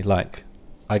accordingly, like,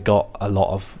 I got a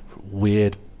lot of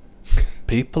weird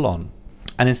people on.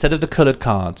 And instead of the coloured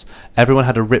cards, everyone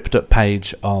had a ripped up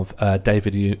page of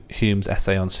David Hume's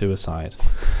essay on suicide.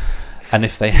 And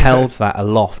if they held that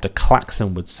aloft, a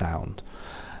klaxon would sound.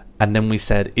 And then we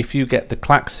said, if you get the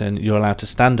klaxon, you're allowed to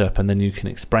stand up, and then you can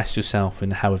express yourself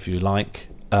in however you like.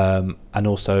 And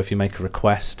also, if you make a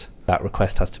request, that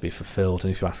request has to be fulfilled.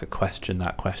 And if you ask a question,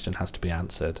 that question has to be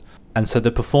answered. And so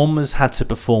the performers had to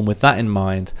perform with that in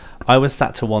mind. I was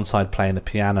sat to one side playing the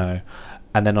piano.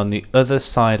 And then on the other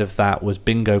side of that was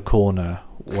Bingo Corner,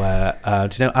 where,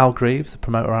 do you know Al Greaves, the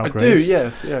promoter Al Greaves? I do,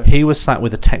 yes, yeah. He was sat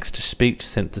with a text-to-speech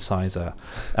synthesizer,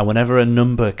 and whenever a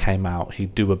number came out,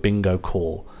 he'd do a bingo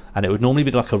call, and it would normally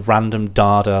be like a random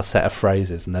dada set of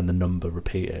phrases, and then the number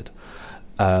repeated.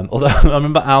 Although I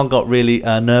remember Al got really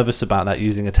nervous about that,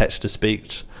 using a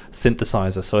text-to-speech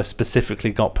synthesizer, so I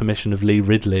specifically got permission of Lee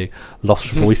Ridley,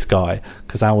 Lost Voice guy,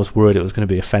 because Al was worried it was going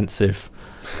to be offensive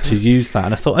to use that.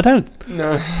 And I thought, I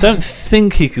don't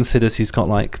think he considers he's got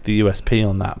like the USP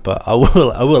on that, but I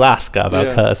will ask out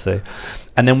of courtesy.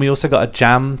 And then we also got a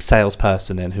jam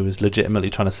salesperson in who was legitimately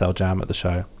trying to sell jam at the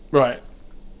show. Right.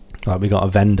 Like we got a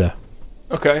vendor.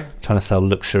 Okay. Trying to sell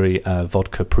luxury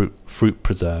vodka fruit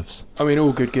preserves. I mean,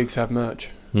 all good gigs have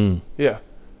merch. Yeah.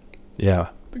 Yeah.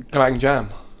 Glang jam.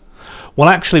 Well,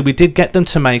 actually, we did get them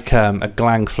to make a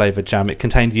glang flavoured jam. It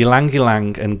contained ylang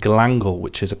ylang and galangal,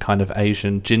 which is a kind of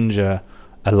Asian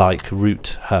ginger-alike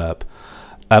root herb.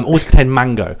 Also contained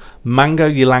mango. Mango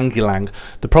ylang ylang.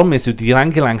 The problem is that the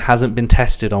ylang ylang hasn't been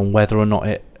tested on whether or not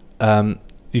it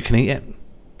you can eat it.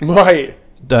 Right.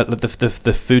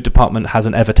 The food department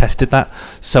hasn't ever tested that.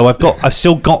 So I've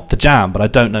still got the jam, but I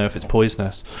don't know if it's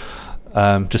poisonous.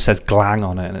 Just says glang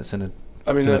on it, and it's in a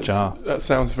jar. That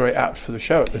sounds very apt for the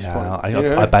show at this point.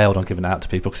 I bailed on giving it out to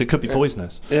people because it could be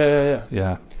poisonous.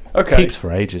 Yeah. Okay. Keeps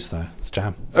for ages though. It's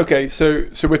jam. Okay, so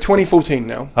we're 2014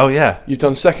 now. Oh yeah. You've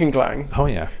done second glang. Oh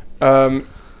yeah.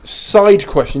 Side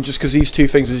question, just because these two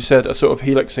things, as you said, are sort of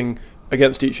helixing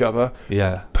against each other.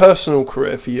 Yeah. Personal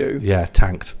career for you. Yeah,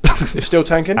 tanked. It's still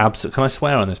tanking? Absolutely. Can I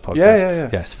swear on this podcast? Yeah.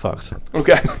 Yeah, it's fucked.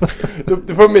 Okay.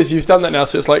 the problem is you've done that now,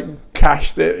 so it's like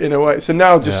cashed it in a way. So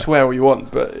now just swear what you want,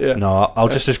 but yeah. No, I'll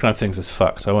just describe things as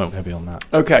fucked. I won't go beyond that.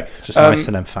 Okay. It's just nice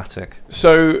and emphatic.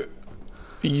 So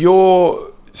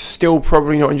you're still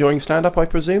probably not enjoying stand-up, I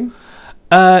presume?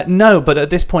 No, but at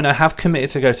this point I have committed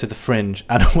to go to the Fringe,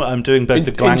 and I'm doing both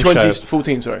the Glang show. In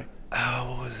 2014, sorry. Oh,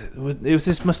 what was it?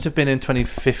 This must have been in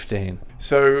 2015.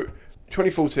 So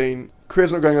 2014,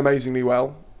 career's not going amazingly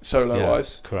well,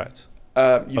 solo-wise. Yeah, correct.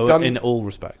 You've done in all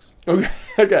respects.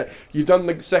 Okay, you've done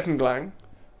the second Glang.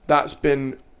 That's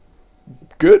been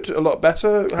good, a lot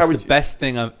better. It's the best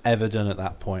thing I've ever done at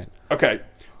that point. Okay,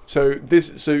 so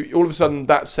all of a sudden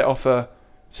that set off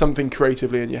something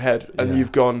creatively in your head, and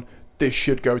you've gone, this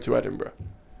should go to Edinburgh.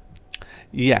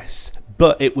 Yes,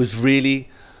 but it was really,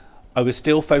 I was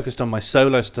still focused on my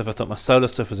solo stuff. I thought my solo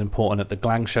stuff was important. The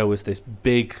Glang show was this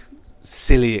big,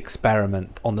 silly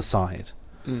experiment on the side.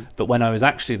 But when I was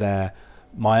actually there,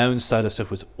 my own solo stuff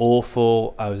was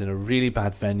awful. I was in a really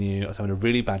bad venue. I was having a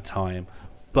really bad time.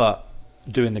 But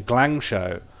doing the Glang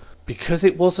show, because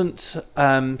it wasn't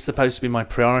supposed to be my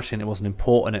priority and it wasn't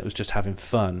important, it was just having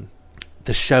fun.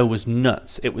 The show was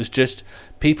nuts. It was just,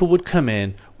 people would come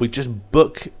in, we'd just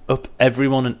book up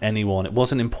everyone and anyone. It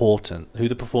wasn't important. Who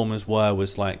the performers were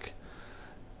was like,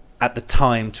 at the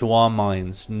time, to our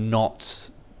minds, not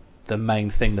the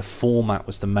main thing. The format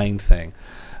was the main thing.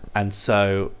 And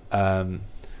so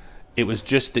it was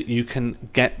just that you can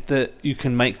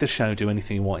make the show do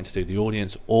anything you want it to do. The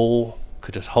audience all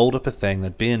could just hold up a thing,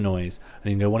 there'd be a noise,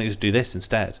 and you can go, why don't you just do this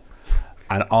instead?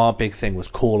 And our big thing was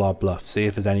call our bluff, see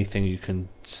if there's anything you can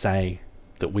say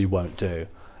that we won't do.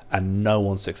 And no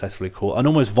one successfully called. And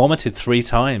almost vomited 3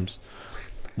 times.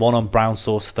 One on Brown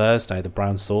Sauce Thursday, the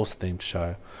Brown Sauce themed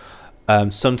show.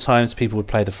 Sometimes people would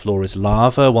play The Floor is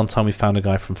Lava. One time we found a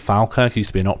guy from Falkirk who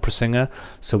used to be an opera singer.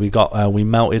 So we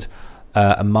melted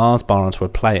a Mars bar onto a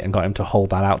plate and got him to hold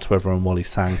that out to everyone while he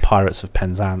sang Pirates of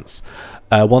Penzance.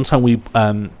 One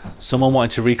time someone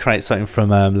wanted to recreate something from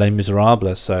Les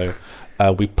Miserables, so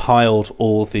we piled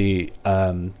all the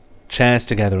chairs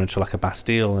together into like a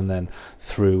Bastille and then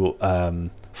threw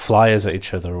flyers at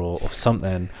each other or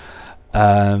something.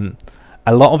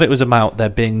 A lot of it was about there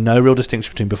being no real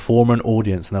distinction between performer and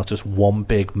audience, and there was just one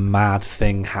big mad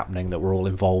thing happening that we're all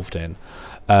involved in.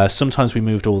 Sometimes we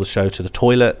moved all the show to the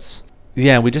toilets.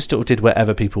 Yeah, we just sort of did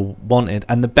whatever people wanted,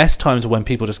 and the best times were when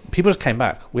people just came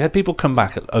back. We had people come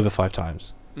back over 5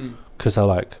 times because they're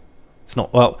like,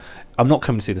 I'm not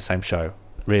coming to see the same show,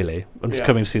 really. I'm just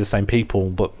coming to see the same people,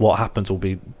 but what happens will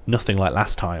be nothing like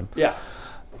last time. Yeah.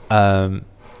 And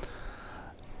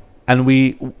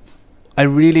I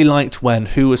really liked when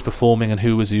who was performing and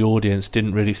who was the audience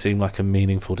didn't really seem like a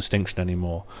meaningful distinction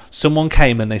anymore. Someone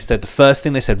came and they said, the first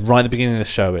thing they said right at the beginning of the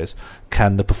show is,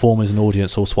 can the performers and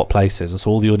audience all swap places? And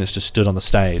so all the audience just stood on the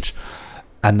stage.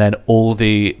 And then all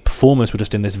the performers were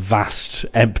just in this vast,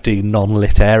 empty,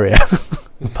 non-lit area.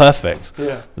 Perfect.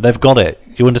 Yeah. They've got it.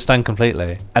 You understand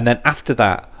completely. And then after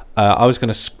that, I was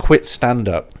going to quit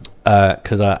stand-up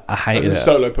because I hated it. As a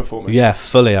solo performer? Yeah,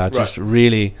 fully. I just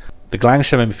really... The Glang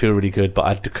show made me feel really good, but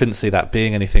I couldn't see that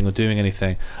being anything or doing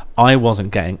anything. I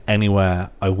wasn't getting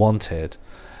anywhere I wanted.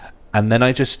 And then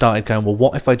I just started going, well,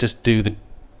 what if I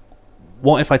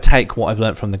take what I've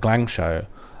learned from the Glang show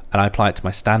and I apply it to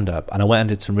my stand-up? And I went and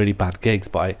did some really bad gigs,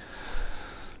 but I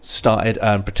started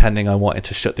pretending I wanted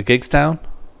to shut the gigs down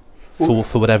for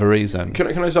whatever reason. Can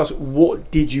I just ask,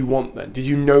 what did you want then? Did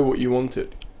you know what you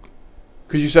wanted?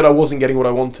 Because you said I wasn't getting what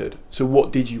I wanted. So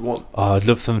what did you want? Oh, I'd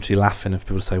love for them to be laughing if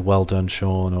people say, well done,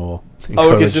 Sean, or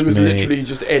Oh, okay, so it was me. literally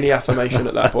just any affirmation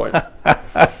at that point.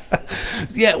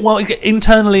 Yeah, well,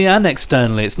 internally and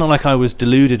externally. It's not like I was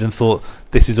deluded and thought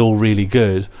this is all really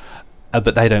good,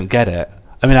 but they don't get it.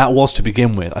 I mean, that was to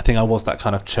begin with. I think I was that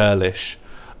kind of churlish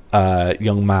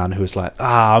young man who was like,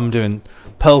 I'm doing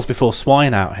pearls before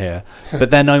swine out here. But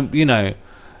then, I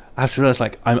have to realise,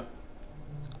 like,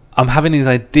 I'm having these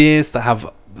ideas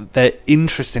that they're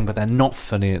interesting, but they're not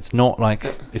funny. It's not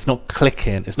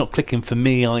clicking. It's not clicking for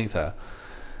me either.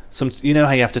 You know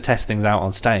how you have to test things out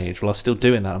on stage? Well, I was still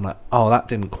doing that. I'm like, that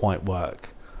didn't quite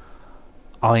work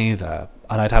either.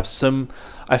 And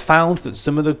I found that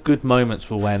some of the good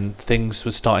moments were when things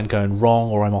were starting going wrong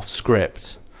or I'm off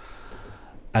script.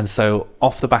 And so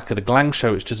off the back of the Glang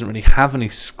show, which doesn't really have any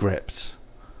script,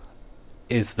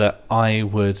 is that I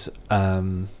would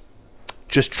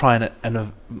just try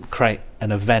and create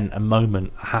an event, a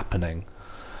moment happening.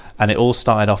 And it all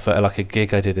started off at a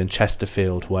gig I did in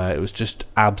Chesterfield where it was just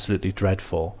absolutely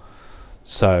dreadful.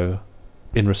 So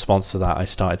in response to that, I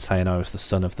started saying I was the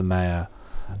son of the mayor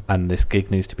and this gig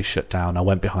needs to be shut down. I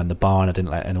went behind the bar and I didn't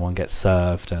let anyone get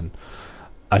served, and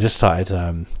I just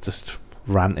started just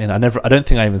ranting. I don't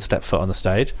think I even stepped foot on the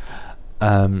stage.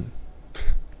 And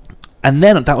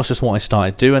then that was just what I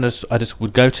started doing. I just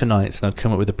would go to nights and I'd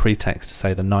come up with a pretext to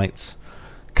say the night's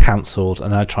cancelled,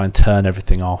 and I'd try and turn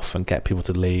everything off and get people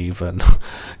to leave and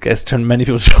get as many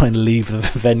people to try and leave the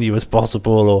venue as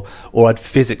possible, or I'd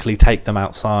physically take them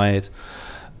outside.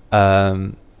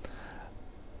 And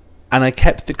I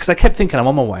kept thinking, I'm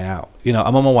on my way out.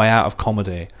 I'm on my way out of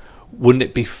comedy. Wouldn't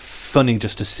it be funny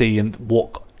just to see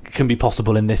what can be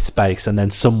possible in this space? And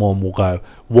then someone will go,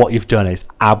 what you've done is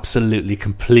absolutely,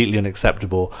 completely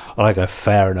unacceptable. And I go,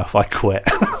 fair enough, I quit.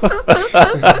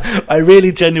 I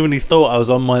really genuinely thought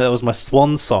that was my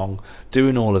swan song,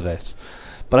 doing all of this.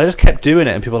 But I just kept doing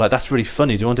it, and people were like, that's really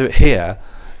funny, do you want to do it here?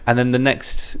 And then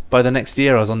by the next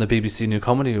year I was on the BBC New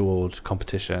Comedy Award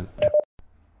competition.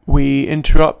 We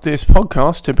interrupt this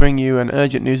podcast to bring you an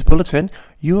urgent news bulletin.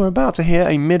 You are about to hear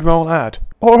a mid-roll ad.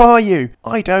 Or are you?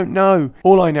 I don't know.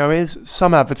 All I know is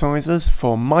some advertisers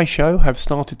for my show have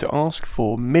started to ask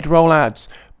for mid-roll ads,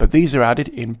 but these are added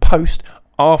in post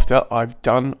after I've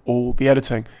done all the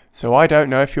editing. So I don't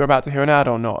know if you're about to hear an ad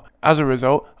or not. As a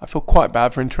result, I feel quite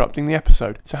bad for interrupting the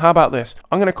episode. So how about this?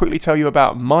 I'm going to quickly tell you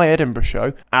about my Edinburgh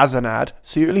show as an ad,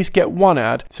 so you at least get one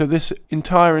ad, so this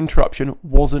entire interruption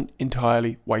wasn't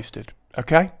entirely wasted.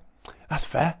 Okay? That's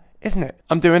fair, isn't it?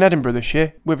 I'm doing Edinburgh this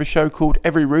year with a show called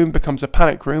Every Room Becomes a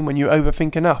Panic Room When You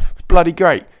Overthink Enough. It's bloody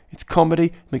great. It's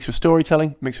comedy, mixed with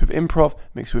storytelling, mixed with improv,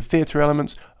 mixed with theatre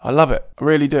elements. I love it. I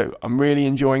really do. I'm really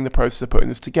enjoying the process of putting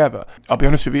this together. I'll be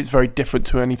honest with you, it's very different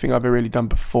to anything I've really done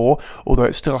before, although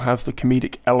it still has the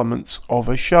comedic elements of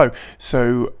a show.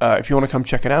 So if you want to come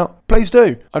check it out, please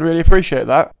do. I'd really appreciate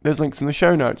that. There's links in the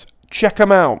show notes. Check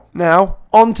them out. Now,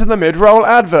 on to the mid-roll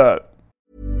advert.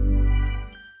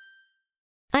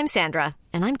 I'm Sandra,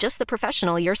 and I'm just the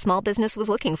professional your small business was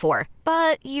looking for.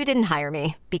 But you didn't hire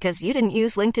me because you didn't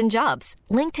use LinkedIn Jobs.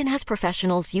 LinkedIn has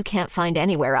professionals you can't find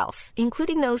anywhere else,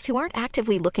 including those who aren't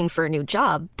actively looking for a new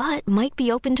job, but might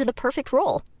be open to the perfect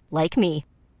role, like me.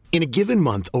 In a given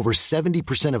month, over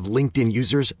 70% of LinkedIn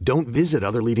users don't visit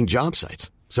other leading job sites.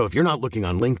 So if you're not looking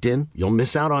on LinkedIn, you'll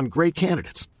miss out on great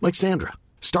candidates like Sandra.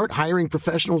 Start hiring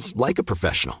professionals like a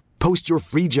professional. Post your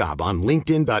free job on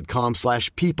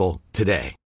linkedin.com/people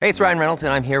today. Hey, it's Ryan Reynolds,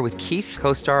 and I'm here with Keith,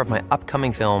 co-star of my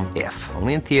upcoming film, If,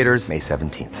 only in theaters May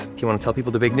 17th. Do you want to tell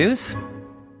people the big news?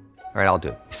 All right, I'll do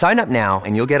it. Sign up now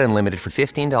and you'll get unlimited for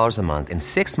 $15 a month and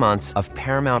 6 months of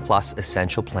Paramount Plus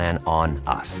Essential Plan on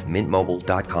us.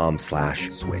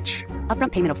 MintMobile.com/switch.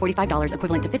 Upfront payment of $45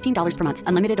 equivalent to $15 per month.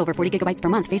 Unlimited over 40 gigabytes per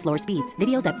month. Face lower speeds.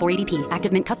 Videos at 480p.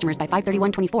 Active Mint customers by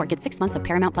 531.24 get 6 months of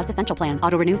Paramount Plus Essential Plan.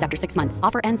 Auto renews after 6 months.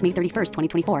 Offer ends May 31st,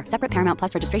 2024. Separate Paramount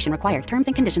Plus registration required. Terms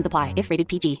and conditions apply if rated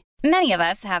PG. Many of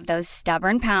us have those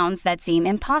stubborn pounds that seem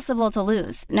impossible to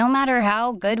lose, no matter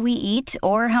how good we eat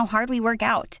or how hard we work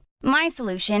out. My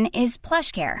solution is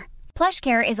PlushCare.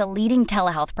 PlushCare is a leading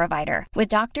telehealth provider with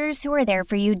doctors who are there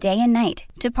for you day and night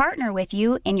to partner with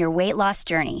you in your weight loss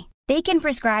journey. They can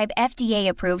prescribe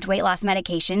FDA-approved weight loss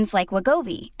medications like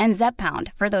Wegovy and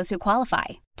Zepbound for those who qualify.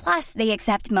 Plus, they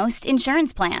accept most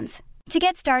insurance plans. To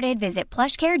get started, visit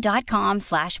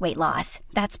plushcare.com/weightloss.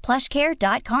 That's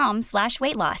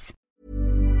plushcare.com/weightloss.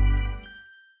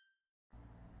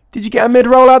 Did you get a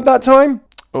mid-roll ad that time?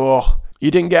 Oh, you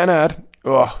didn't get an ad?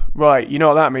 Oh, right. You know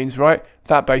what that means, right?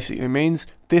 That basically means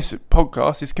this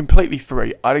podcast is completely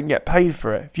free. I didn't get paid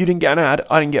for it. If you didn't get an ad,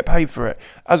 I didn't get paid for it.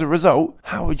 As a result,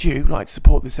 how would you like to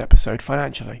support this episode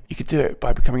financially? You could do it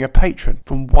by becoming a patron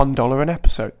from $1 an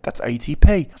episode. That's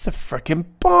 80p. That's a freaking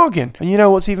bargain. And you know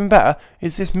what's even better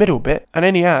is this middle bit, and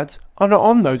any ads are not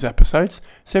on those episodes.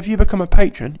 So if you become a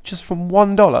patron just from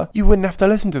 $1, you wouldn't have to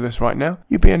listen to this right now.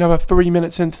 You'd be another 3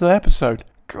 minutes into the episode.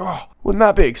 God, wouldn't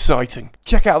that be exciting?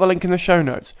 Check out the link in the show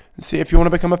notes and see if you want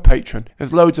to become a patron.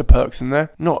 There's loads of perks in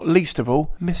there, not least of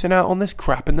all, missing out on this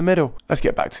crap in the middle. Let's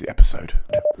get back to the episode.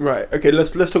 Right, okay,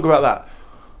 let's talk about that.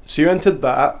 So you entered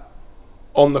that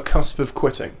on the cusp of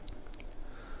quitting.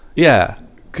 Yeah.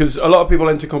 Because a lot of people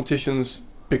enter competitions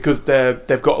because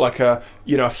they've got like a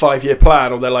 5-year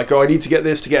plan, or they're like, oh, I need to get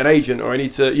this to get an agent, or I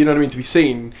need to, to be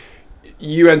seen.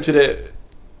 You entered it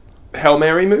Hail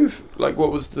Mary move? Like,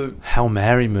 what was the Hail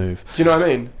Mary move? Do you know what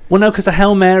I mean? Well, no, because a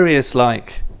Hail Mary is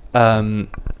like, either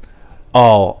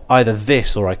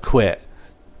this or I quit.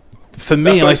 For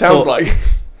me, that's what it sounds like.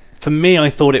 For me, I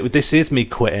thought this is me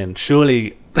quitting.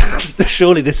 Surely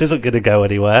this isn't going to go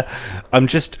anywhere. I'm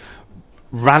just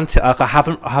ranting. Like,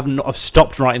 I've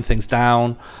stopped writing things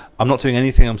down. I'm not doing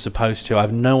anything I'm supposed to. I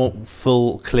have no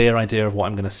full, clear idea of what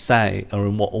I'm going to say or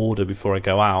in what order before I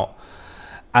go out.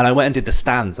 And I went and did the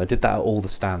stands. I did that at all the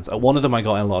stands. At one of them I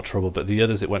got in a lot of trouble, but the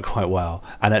others it went quite well.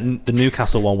 And at the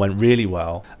Newcastle one went really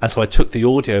well. And so I took the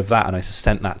audio of that and I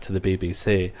sent that to the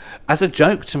BBC. As a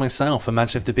joke to myself,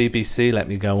 imagine if the BBC let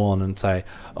me go on and say,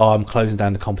 oh, I'm closing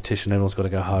down the competition, everyone's got to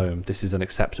go home, this is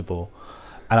unacceptable.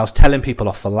 And I was telling people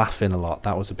off for laughing a lot.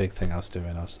 That was a big thing I was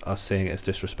doing. I was seeing it as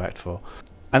disrespectful.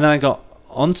 And then I got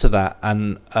onto that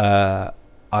and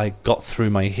I got through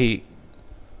my heat.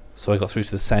 So I got through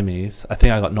to the semis. I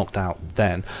think I got knocked out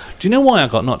then. Do you know why I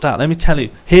got knocked out? Let me tell you.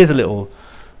 Here's a little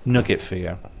nugget for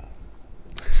you.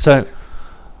 So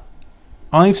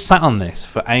I've sat on this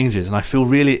for ages and I feel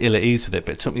really ill at ease with it,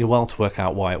 but it took me a while to work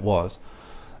out why it was.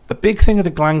 A big thing of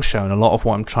the Glang Show and a lot of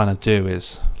what I'm trying to do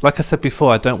is, like I said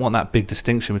before, I don't want that big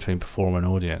distinction between performer and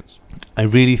audience. I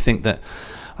really think that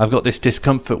I've got this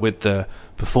discomfort with the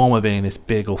performer being this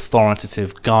big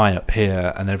authoritative guy up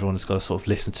here and everyone's got to sort of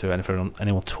listen to it, and if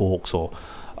anyone talks or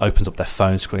opens up their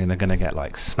phone screen they're going to get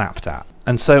like snapped at.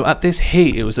 And so at this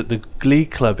heat, it was at the Glee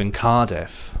Club in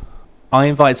Cardiff, I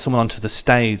invited someone onto the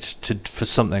stage for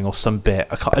something or some bit.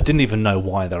 I didn't even know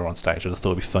why they were on stage. I just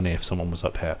thought it'd be funny if someone was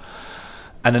up here.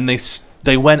 And then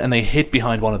they went and they hid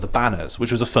behind one of the banners,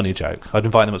 which was a funny joke. I'd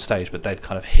invite them up stage, but they'd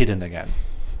kind of hidden again.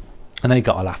 And they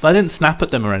got a laugh. I didn't snap at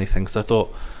them or anything, so I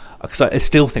thought, because I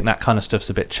still think that kind of stuff's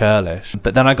a bit churlish.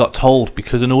 But then I got told,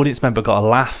 because an audience member got a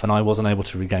laugh and I wasn't able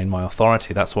to regain my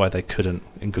authority, that's why they couldn't,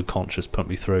 in good conscience, put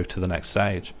me through to the next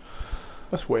stage.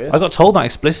 That's weird. I got told that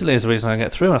explicitly as the reason I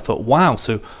get through, and I thought, wow,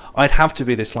 so I'd have to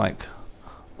be this like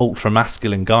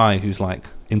ultra-masculine guy who's like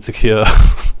insecure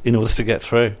in order to get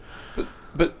through.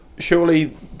 But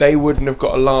surely they wouldn't have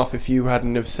got a laugh if you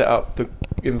hadn't have set up the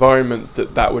environment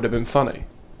that would have been funny.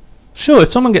 Sure, if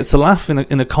someone gets a laugh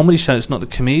in a comedy show, it's not the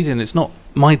comedian. It's not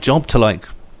my job to like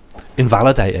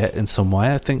invalidate it in some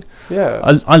way. I think,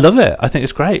 I love it. I think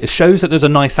it's great. It shows that there's a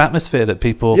nice atmosphere that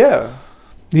people.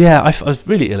 Yeah, I was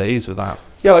really ill at ease with that.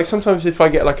 Yeah, like sometimes if I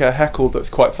get like a heckle that's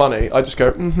quite funny, I just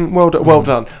go, well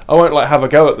done. I won't like have a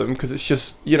go at them because it's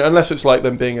just, unless it's like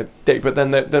them being a dick. But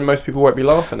then most people won't be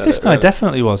laughing at it. This guy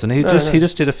definitely was, and he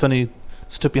just did a funny,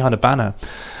 stood behind a banner.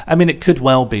 I mean, it could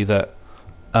well be that.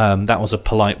 That was a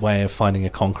polite way of finding a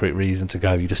concrete reason to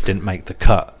go. You just didn't make the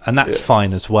cut, and that's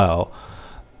fine as well.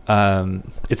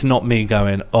 It's not me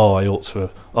going, I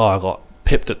got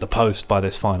pipped at the post by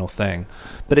this final thing,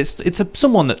 but it's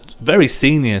someone that's very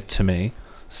senior to me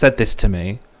said this to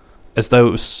me as though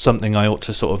it was something I ought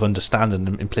to sort of understand,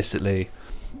 and implicitly,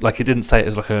 like, he didn't say it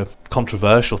as like a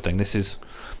controversial thing. This is,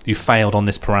 you failed on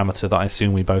this parameter that I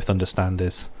assume we both understand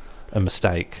is a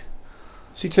mistake.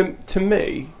 See, to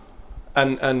me.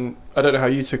 And I don't know how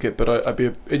you took it, but I'd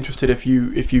be interested if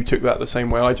you took that the same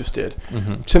way I just did.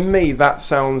 Mm-hmm. To me, that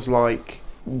sounds like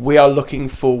we are looking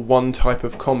for one type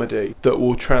of comedy that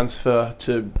will transfer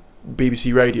to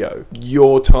BBC Radio.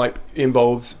 Your type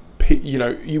involves,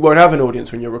 you won't have an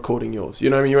audience when you're recording yours. You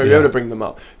know what I mean? You won't be able to bring them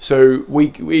up. So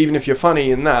we even if you're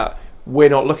funny in that, we're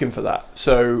not looking for that.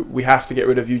 So we have to get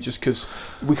rid of you just because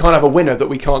we can't have a winner that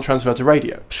we can't transfer to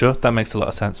radio. Sure, that makes a lot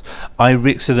of sense. I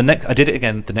did it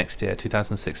again the next year,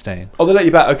 2016. Oh, they let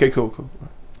you back? Okay, cool.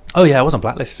 Oh yeah, I wasn't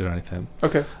blacklisted or anything.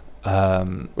 Okay.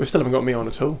 We still haven't got me on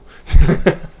at all.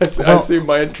 I assume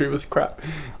my entry was crap.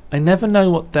 I never know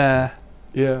what they're...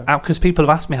 Yeah. Because people have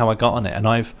asked me how I got on it, and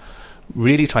I've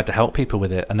really tried to help people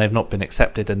with it, and they've not been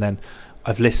accepted. And then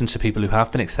I've listened to people who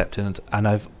have been accepted, and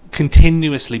I've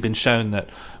continuously been shown that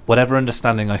whatever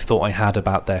understanding I thought I had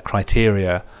about their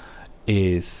criteria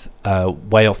is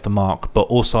way off the mark. But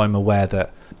also I'm aware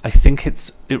that I think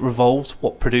it revolves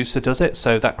what producer does it,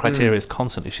 so that criteria is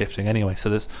constantly shifting anyway, so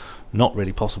there's not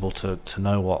really possible to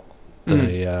know what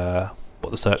the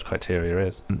search criteria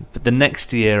is. But the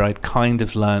next year I'd kind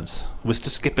of learnt, was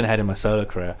just skipping ahead in my solo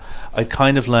career, I'd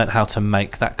kind of learnt how to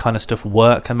make that kind of stuff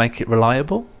work and make it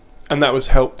reliable. And that was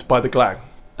helped by the Glang.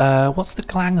 What's the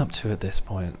Glang up to at this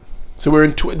point? So we're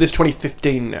in this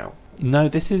 2015 now. No,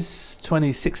 this is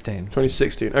 2016.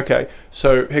 2016. Okay,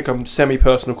 so here come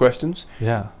semi-personal questions.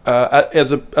 Yeah.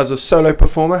 As a solo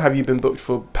performer, have you been booked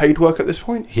for paid work at this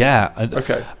point? Yeah.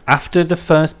 Okay. After the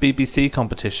first BBC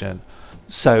competition,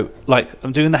 so like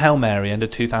I'm doing the Hail Mary end of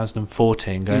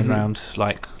 2014, going around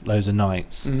like loads of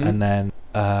nights, and then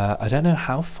I don't know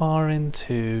how far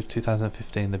into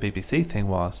 2015 the BBC thing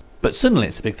was, but suddenly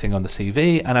it's a big thing on the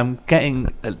CV, and I'm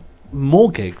getting more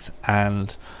gigs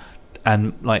and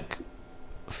like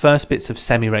first bits of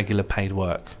semi-regular paid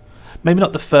work. Maybe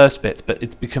not the first bits, but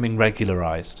it's becoming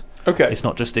regularised. Okay. It's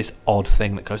not just this odd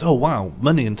thing that goes, oh wow,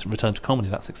 money and return to comedy,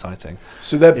 that's exciting.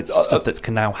 So it's stuff that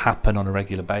can now happen on a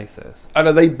regular basis. And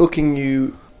are they booking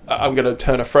you, I'm going to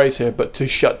turn a phrase here, but to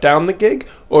shut down the gig?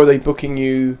 Or are they booking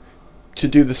you to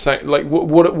do the same? Like,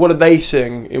 what are they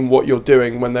seeing in what you're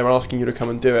doing when they're asking you to come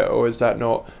and do it? Or is that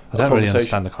not I don't really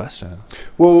understand the question.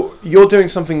 Well, you're doing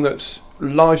something that's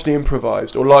largely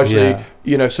improvised, or largely,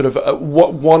 sort of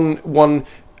one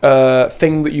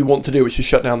thing that you want to do, which is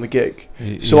shut down the gig.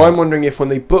 So I'm wondering if when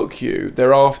they book you,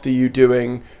 they're after you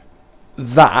doing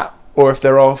that, or if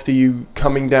they're after you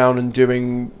coming down and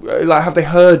doing, like, have they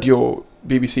heard your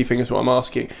BBC thing is what I'm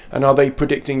asking, and are they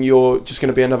predicting you're just going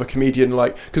to be another comedian,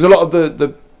 like, because a lot of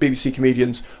the BBC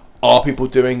comedians are people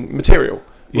doing material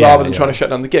rather than trying to shut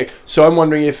down the gig. So I'm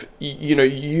wondering if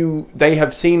they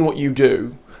have seen what you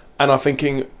do and are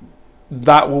thinking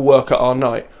that will work at our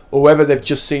night, or whether they've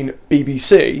just seen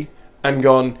BBC and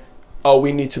gone, oh,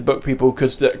 we need to book people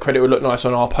because the credit will look nice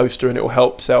on our poster and it will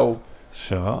help sell.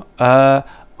 Sure.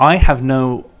 I've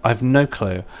no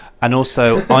clue, and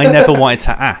also I never wanted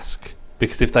to ask,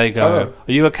 because if they go,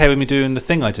 are you okay with me doing the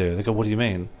thing I do? They go, what do you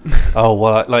mean? Oh,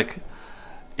 well,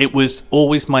 it was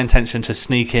always my intention to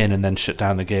sneak in and then shut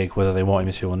down the gig, whether they wanted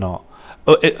me to or not.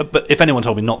 But if anyone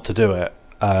told me not to do it,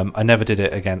 I never did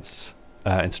it against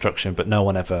instruction, but no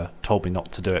one ever told me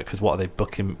not to do it, because what are they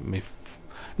booking me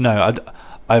No,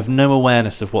 I have no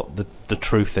awareness of what the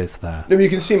truth is there. No, you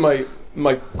can see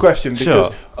my question,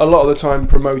 because a lot of the time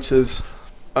promoters,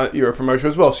 you're a promoter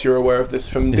as well, so you're aware of this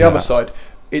from the other side.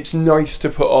 It's nice to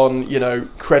put on,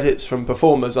 credits from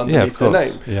performers underneath their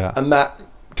name. Yeah. And that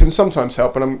can sometimes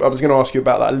help. And I was going to ask you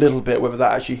about that a little bit, whether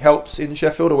that actually helps in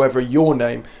Sheffield, or whether your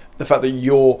name, the fact that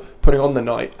you're putting on the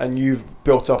night and you've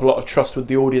built up a lot of trust with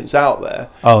the audience out there.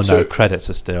 Oh, no, credits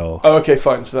are still... Oh, okay,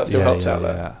 fine. So that still helps out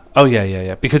there. Yeah. Oh,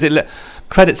 yeah. Because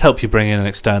credits help you bring in an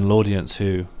external audience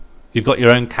who... You've got your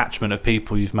own catchment of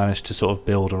people you've managed to sort of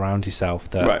build around yourself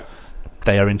that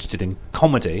they are interested in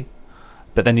comedy,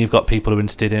 but then you've got people who are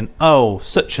interested in,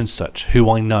 such and such, who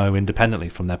I know independently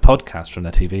from their podcast, from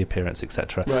their TV appearance,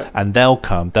 etc. Right. And they'll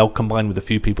combine with a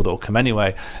few people that will come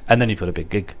anyway, and then you've got a big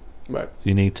gig. Right. So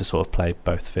you need to sort of play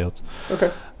both fields. Okay.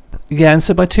 Yeah, and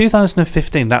so by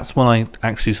 2015, that's when I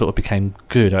actually sort of became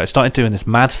good. I started doing this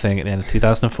mad thing at the end of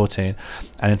 2014,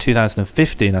 and in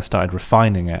 2015 I started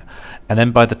refining it. And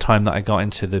then by the time that I got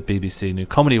into the BBC New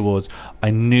Comedy Awards,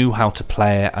 I knew how to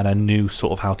play it, and I knew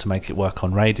sort of how to make it work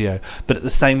on radio. But at the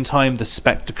same time, the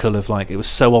spectacle of, like, it was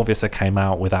so obvious I came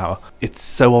out without... It's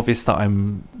so obvious that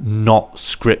I'm not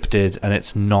scripted and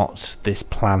it's not this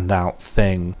planned out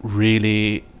thing.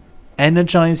 Really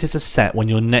energizes a set when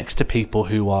you're next to people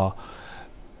who are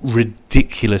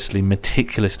ridiculously,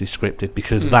 meticulously scripted,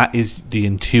 because that is the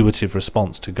intuitive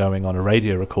response to going on a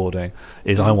radio recording,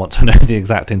 is I want to know the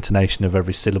exact intonation of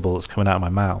every syllable that's coming out of my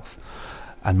mouth.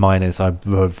 And mine is, I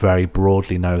very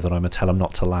broadly know that I'm going to tell them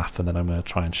not to laugh, and then I'm going to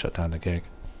try and shut down the gig.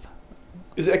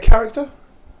 Is it a character?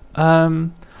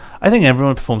 I think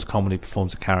everyone performs comedy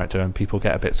performs a character, and people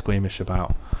get a bit squeamish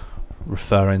about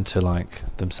referring to,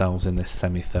 like, themselves in this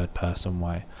semi-third person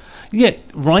way. Yeah,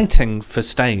 writing for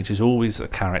stage is always a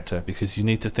character, because you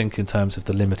need to think in terms of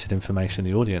the limited information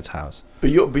the audience has.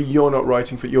 But you're not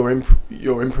writing for you're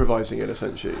improvising it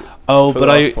essentially. Oh,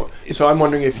 but so I'm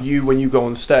wondering if when you go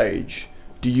on stage,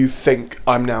 do you think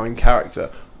I'm now in character,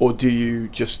 or do you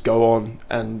just go on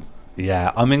and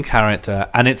Yeah, I'm in character,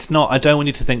 and it's not. I don't want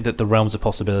you to think that the realms of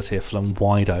possibility are flung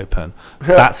wide open.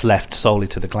 That's left solely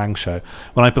to the Glang show.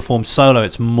 When I perform solo,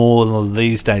 it's more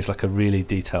these days like a really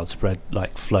detailed spread,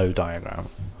 like flow diagram.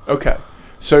 Okay,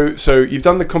 so you've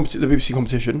done the BBC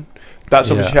competition.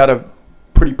 That's obviously had a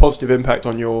pretty positive impact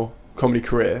on your comedy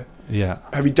career. Yeah.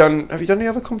 Have you done any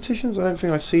other competitions? I don't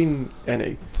think I've seen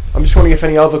any. I'm just wondering if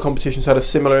any other competitions had a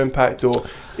similar impact, or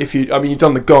if you've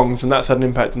done the Gongs, and that's had an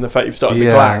impact on the fact you've started the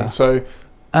Glang. So,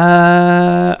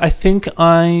 I think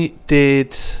I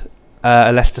did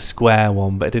a Leicester Square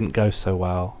one, but it didn't go so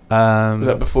well. Was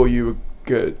that before you were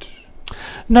good?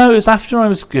 No, it was after I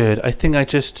was good. I think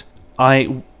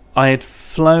I had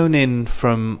flown in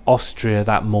from Austria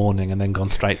that morning and then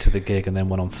gone straight to the gig and then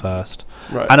went on first.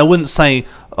 Right. And I wouldn't say,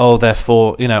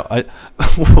 therefore, I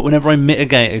whenever I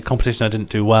mitigate a competition I didn't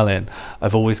do well in,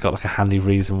 I've always got like a handy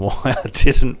reason why I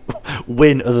didn't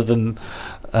win, other than,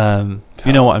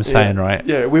 you know what I'm saying, right?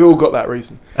 Yeah, we all got that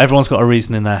reason. Everyone's got a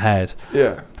reason in their head.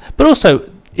 Yeah. But also,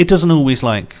 it doesn't always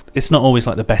it's not always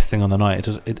like the best thing on the night.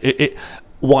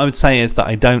 What I would say is that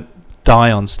I don't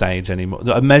die on stage anymore.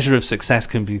 A measure of success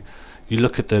can be, you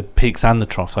look at the peaks and the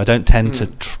troughs. I don't tend to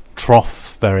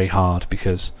trough very hard,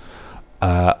 because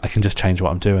I can just change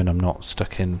what I'm doing. I'm not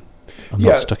stuck in.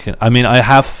 I mean,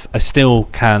 I still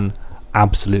can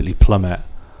absolutely plummet,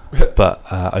 but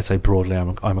I say broadly,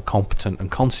 I'm a competent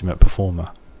and consummate performer.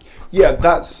 Yeah,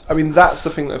 that's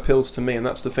the thing that appeals to me, and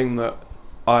that's the thing that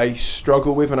I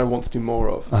struggle with and I want to do more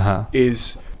of.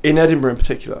 Is in Edinburgh in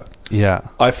particular. Yeah,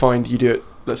 I find you do it,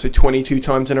 let's say 22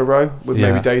 times in a row with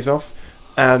maybe days off,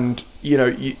 and you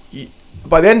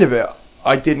by the end of it,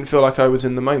 I didn't feel like I was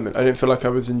in the moment. I didn't feel like I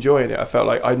was enjoying it. I felt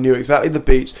like I knew exactly the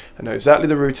beats, I know exactly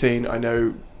the routine, I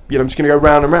know, I'm just going to go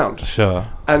round and round. Sure.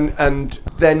 And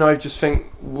then I just think,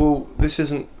 well, this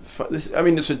isn't fun.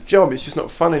 It's a job, it's just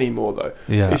not fun anymore though.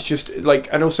 Yeah. It's just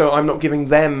and also I'm not giving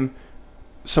them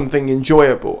something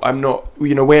enjoyable. I'm not,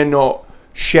 we're not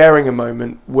sharing a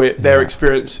moment with their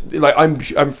experience.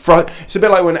 It's a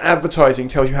bit like when advertising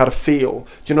tells you how to feel.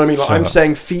 Do you know what I mean? Like, sure. I'm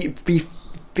saying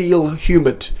feel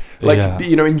humoured.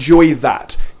 Enjoy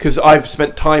that, because I've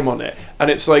spent time on it,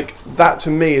 and it's like that to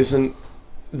me isn't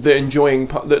the enjoying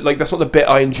part. That's not the bit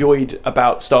I enjoyed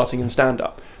about starting in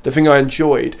stand-up. The thing I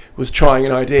enjoyed was trying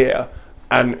an idea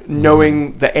and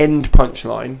knowing the end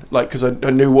punchline, because I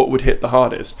knew what would hit the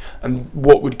hardest and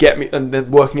what would get me, and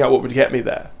then working out what would get me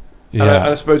there. Yeah. And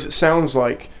I suppose it sounds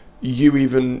like you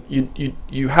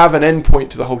have an end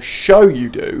point to the whole show you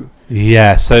do.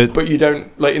 Yeah. So, but you don't,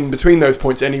 in between those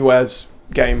points, anywhere's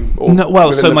game. Or no,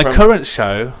 well, so my current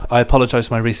show, I apologise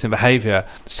for my recent behaviour.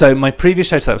 So my previous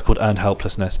show to that was called Earned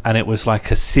Helplessness, and it was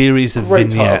like a series of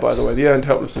vignettes. Great title, by the way, the Earned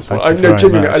Helplessness one. I know,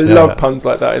 genuinely, I love puns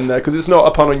like that in there, because it's not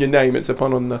a pun on your name, it's a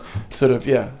pun on the sort of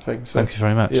thing. So, thank you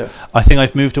very much. Yeah. I think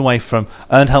I've moved away from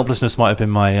Earned Helplessness. Might have been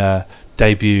my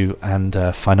debut and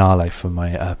finale for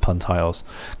my pun titles,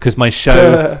 because my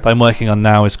show that I'm working on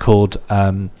now is called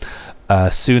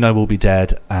Soon I Will Be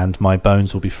Dead and My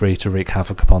Bones Will Be Free to Wreak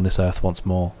Havoc Upon This Earth Once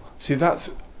More. See,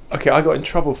 that's okay. I got in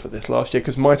trouble for this last year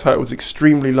because my title was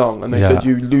extremely long, and they said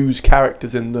you lose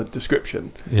characters in the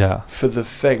description for the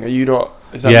thing. Are you not?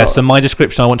 Is that not? So my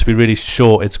description, I want to be really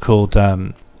short. It's called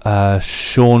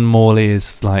Sean Morley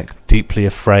is deeply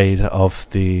afraid of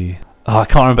the I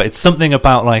can't remember. It's something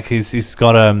about he's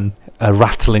got a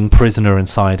rattling prisoner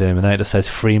inside him, and then it just says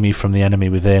 "Free me from the enemy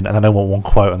within," and then I want one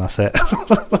quote, and that's it.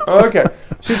 Okay,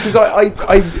 so because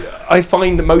I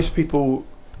find that most people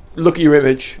look at your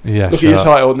image, look at your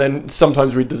title, and then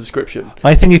sometimes read the description.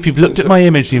 I think if you've looked at my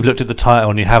image and you've looked at the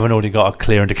title and you haven't already got a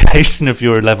clear indication of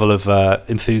your level of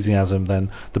enthusiasm,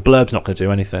 then the blurb's not going to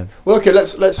do anything. Well, okay,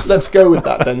 let's go with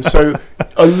that then. So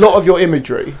a lot of your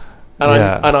imagery, and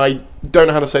I don't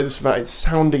know how to say this without it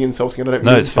sounding insulting, and I don't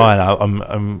mean it's fine.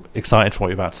 I'm excited for what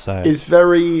you're about to say. It's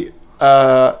very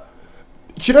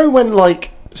do you know when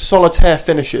Solitaire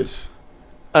finishes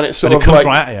and it's sort of comes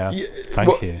right at you?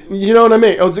 Thank you. You know what I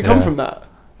mean? Or does it come from that?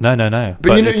 No.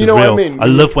 But you know what I mean? I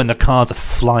love when the cards are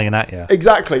flying at you.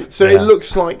 Exactly. So it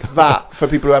looks like that for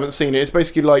people who haven't seen it. It's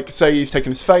basically say he's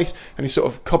taken his face and he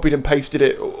sort of copied and pasted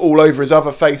it all over his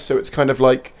other face, so it's kind of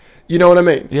you know what I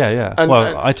mean? Yeah. And,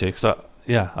 I do, because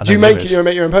do you make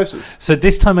your own posters? So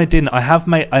this time I didn't.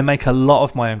 I make a lot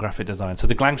of my own graphic design. So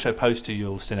the Glang Show poster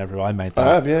you've seen everywhere, I made that.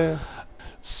 I have, yeah.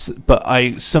 But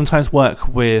I sometimes work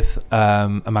with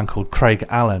a man called Craig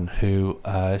Allen, who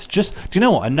is just... Do you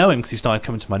know what? I know him because he started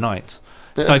coming to my nights.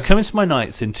 Yeah. So I coming to my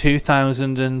nights in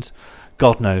 2000 and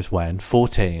God knows when,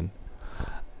 14.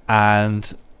 And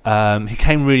he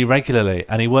came really regularly,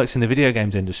 and he works in the video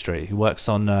games industry. He works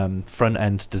on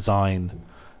front-end design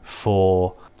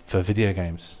for video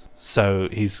games. So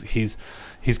he's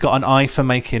got an eye for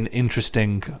making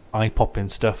interesting, eye-popping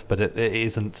stuff, but it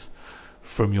isn't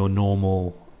from your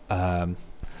normal.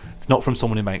 It's not from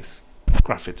someone who makes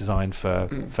graphic design for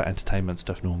entertainment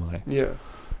stuff normally. Yeah. No.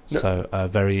 So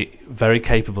very, very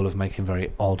capable of making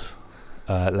very odd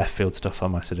left field stuff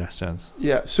on my suggestions.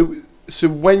 Yeah. So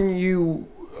when you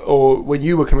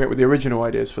were coming up with the original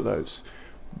ideas for those,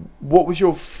 what was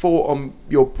your thought on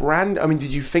your brand? I mean,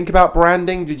 did you think about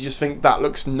branding? Did you just think that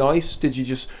looks nice? Did you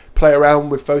just play around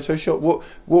with Photoshop?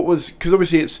 What was, because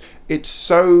obviously it's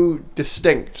so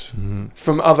distinct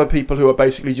from other people who are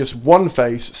basically just one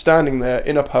face standing there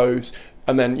in a pose,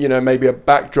 and then, you know, maybe a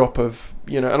backdrop of,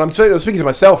 you know, and I'm speaking to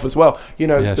myself as well, you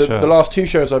know, the last 2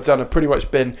 shows I've done have pretty much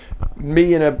been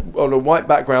me on a white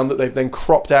background that they've then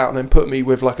cropped out and then put me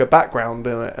with like a background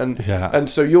in it, and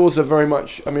so yours are very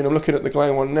much, I mean, I'm looking at the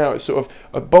Glang one now, it's sort of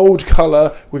a bold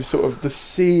colour with sort of the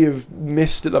sea of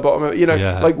mist at the bottom of it, you know,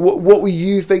 like what were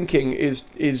you thinking is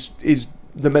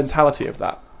the mentality of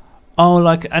that? Oh,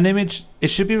 like an image, it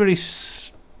should be really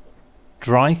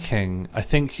striking. I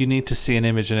think you need to see an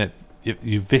image in it.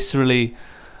 You viscerally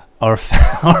are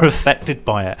affected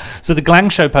by it. So the Glang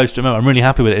Show poster, I'm really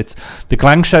happy with it. It's the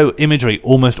Glang Show imagery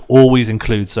almost always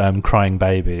includes crying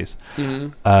babies,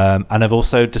 and I've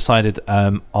also decided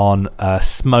on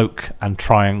smoke and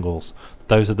triangles.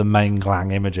 Those are the main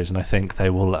Glang images, and I think they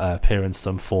will appear in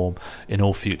some form in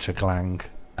all future Glang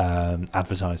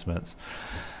advertisements.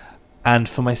 And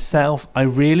for myself, I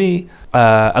really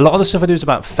a lot of the stuff I do is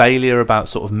about failure, about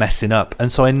sort of messing up,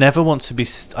 and so I never want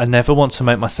to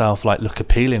make myself like look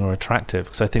appealing or attractive,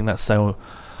 because I think that's so.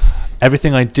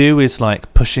 Everything I do is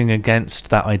like pushing against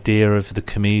that idea of the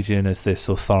comedian as this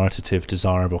authoritative,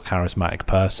 desirable, charismatic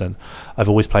person. I've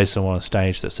always played someone on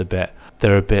stage that's a bit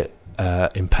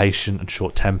impatient and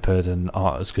short-tempered and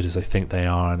aren't as good as they think they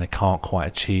are, and they can't quite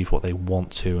achieve what they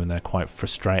want to, and they're quite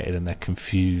frustrated and they're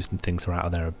confused and things are out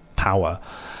of their power.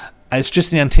 And it's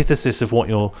just the antithesis of what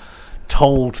you're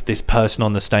told this person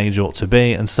on the stage ought to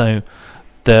be, and so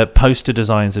the poster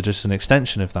designs are just an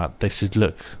extension of that. They should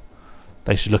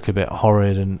look a bit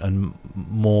horrid and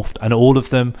morphed, and all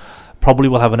of them probably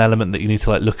will have an element that you need to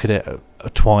like look at it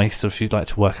twice if you'd like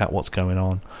to work out what's going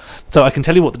on. So I can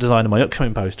tell you what the design of my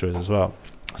upcoming poster is as well.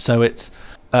 So it's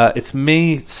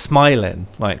me smiling,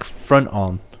 like front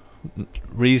on,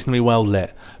 reasonably well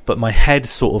lit, but my head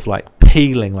sort of like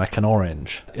peeling like an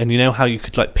orange. And you know how you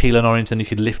could like peel an orange and you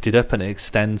could lift it up and it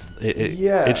extends,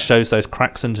 it shows those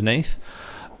cracks underneath.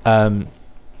 And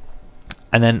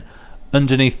then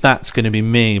underneath that's going to be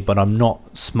me, but I'm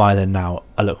not smiling now.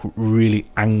 I look really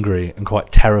angry and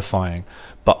quite terrifying,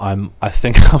 but I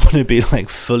think I'm going to be like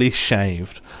fully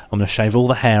shaved. I'm going to shave all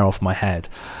the hair off my head,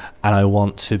 and I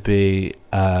want to be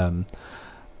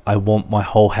I want my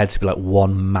whole head to be like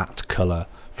one matte colour,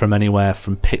 from anywhere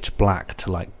from pitch black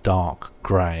to like dark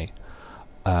grey.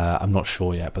 I'm not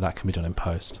sure yet, but that can be done in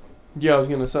post. Yeah, I was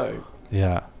going to say.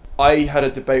 Yeah. I had a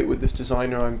debate with this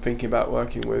designer I'm thinking about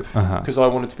working with, because I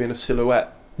wanted to be in a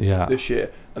silhouette this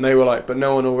year, and they were like, but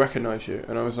no one will recognise you,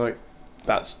 and I was like,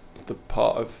 that's the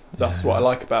part of, that's what I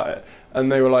like about it. And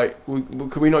they were like,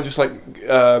 could we not just like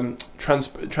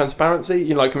transparency,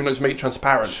 you know, like, can we not just make it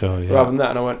transparent rather than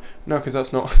that? And I went, no, because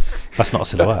that's not a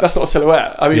silhouette. That's not a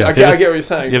silhouette. I mean, I get what you're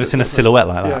saying. You ever seen a silhouette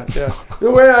like that? Yeah.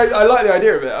 Well, I like the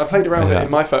idea of it. I played around with it in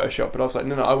my Photoshop, but I was like,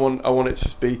 no, I want it to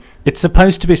just be. It's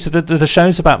supposed to be. So the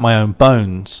show's about my own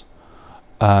bones,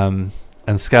 and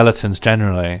skeletons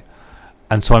generally,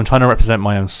 and so I'm trying to represent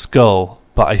my own skull.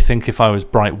 But I think if I was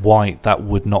bright white, that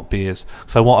would not be as.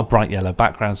 So I want a bright yellow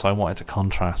background, so I want it to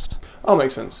contrast. Oh,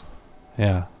 makes sense.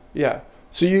 Yeah. Yeah.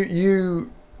 So you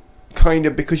kind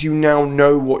of, because you now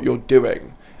know what you're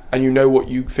doing, and you know what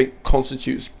you think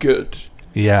constitutes good.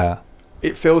 Yeah.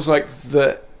 It feels like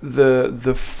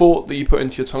the thought that you put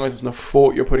into your titles and the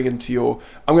thought you're putting into your.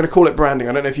 I'm going to call it branding.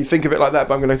 I don't know if you think of it like that,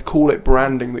 but I'm going to call it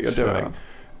branding that you're doing.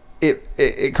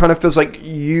 It kind of feels like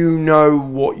you know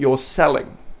what you're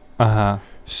selling.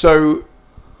 So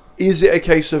is it a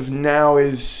case of now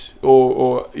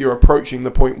or you're approaching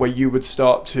the point where you would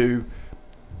start to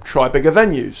try bigger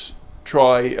venues?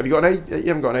 Have you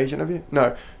haven't got an agent, have you?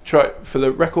 No. Try, for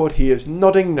the record, he is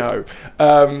nodding no.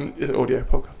 Audio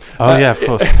podcast. Oh yeah, of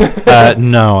course.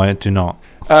 No, I do not.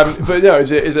 But no,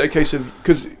 is it a case of,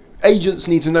 because agents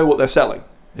need to know what they're selling.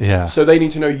 Yeah. So they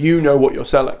need to know you know what you're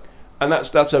selling. And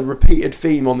that's a repeated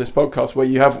theme on this podcast, where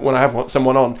when I have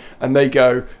someone on and they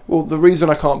go, well, the reason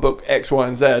I can't book X, Y,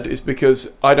 and Z is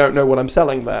because I don't know what I'm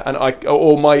selling there, and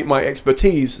my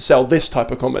expertise sell this type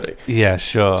of comedy. Yeah,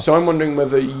 sure. So I'm wondering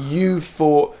whether you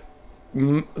thought I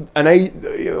don't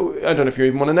know if you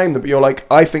even want to name them, but you're like,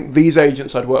 I think these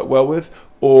agents I'd work well with,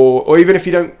 or even if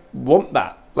you don't want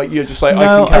that, like you're just like,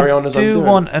 I can carry on as I'm doing. I do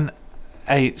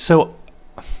want so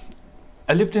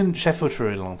I lived in Sheffield for a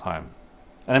really long time,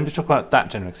 and let me talk about that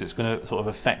generally because it's going to sort of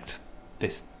affect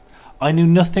this. I knew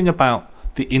nothing about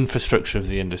the infrastructure of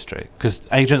the industry because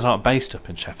agents aren't based up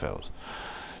in Sheffield.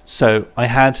 So I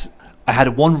had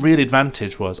one real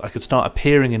advantage was I could start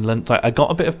appearing in London. Like I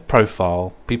got a bit of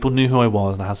profile, people knew who I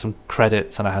was, and I had some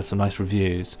credits and I had some nice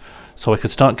reviews. So I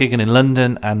could start gigging in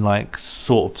London and like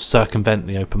sort of circumvent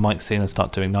the open mic scene and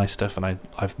start doing nice stuff. And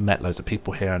I've met loads of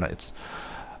people here, and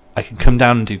I can come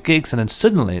down and do gigs, and then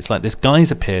suddenly it's like this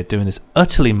guy's appeared doing this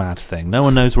utterly mad thing. No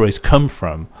one knows where he's come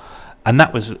from, and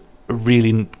that was a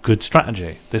really good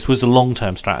strategy. This was a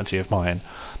long-term strategy of mine,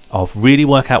 of really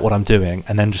work out what I'm doing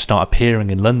and then just start appearing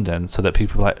in London so that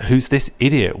people are like, who's this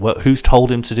idiot? Who's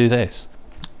told him to do this?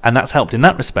 And that's helped in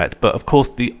that respect. But of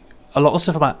course, a lot of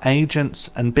stuff about agents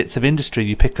and bits of industry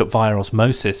you pick up via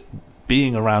osmosis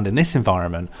being around in this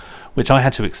environment, which I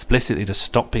had to explicitly just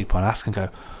stop people and ask and go,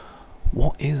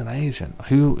 what is an agent?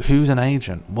 Who's an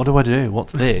agent? What do I do?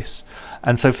 What's this?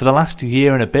 And so for the last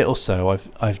year and a bit or so,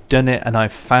 I've done it, and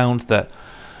I've found that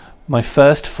my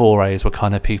first forays were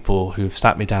kind of people who've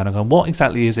sat me down and gone, what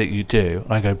exactly is it you do?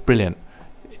 And I go, brilliant.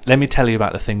 Let me tell you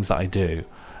about the things that I do.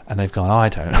 And they've gone, I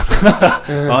don't.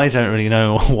 I don't really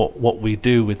know what we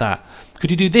do with that.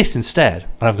 Could you do this instead?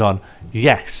 And I've gone,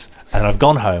 yes. And then I've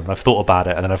gone home and I've thought about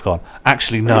it, and then I've gone,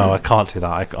 actually, no, I can't do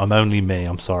that. I'm only me.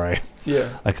 I'm sorry. Yeah.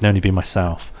 I can only be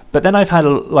myself. But then I've had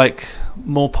like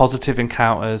more positive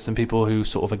encounters and people who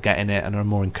sort of are getting it and are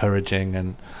more encouraging.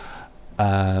 And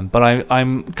but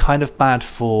I'm kind of bad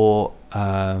for.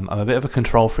 I'm a bit of a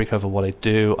control freak over what I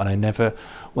do, and I never,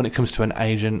 when it comes to an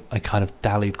agent, I kind of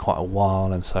dallied quite a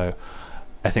while, and so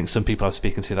I think some people I'm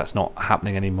speaking to, that's not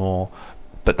happening anymore.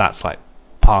 But that's like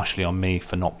partially on me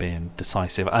for not being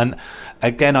decisive. And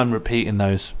again, I'm repeating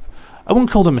those. I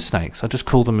wouldn't call them mistakes. I just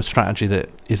call them a strategy that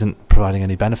isn't providing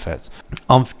any benefits.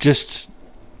 I'm just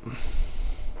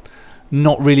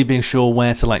not really being sure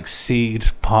where to like seed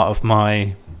part of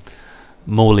my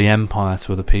Morley empire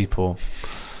to other people.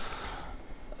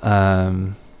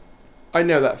 I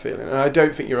know that feeling, and I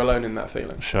don't think you're alone in that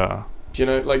feeling. Sure. Do you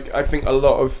know, like, I think a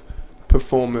lot of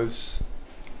performers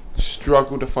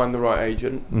struggle to find the right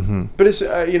agent. Mm-hmm. But it's,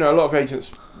 a lot of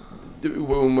agents,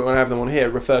 when I have them on here,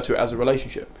 refer to it as a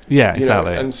relationship. Yeah,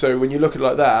 exactly. And so when you look at it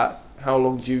like that, how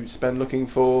long do you spend looking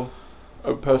for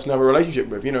a person to have a relationship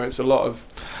with? It's a lot of...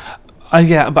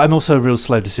 Yeah, but I'm also a real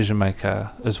slow decision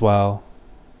maker as well.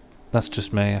 That's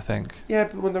just me, I think. Yeah,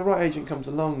 but when the right agent comes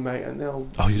along, mate, and they'll...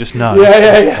 Oh, you just know.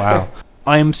 Yeah. Wow.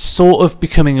 I'm sort of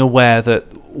becoming aware that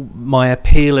my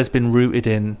appeal has been rooted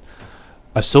in...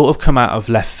 I've sort of come out of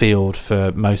left field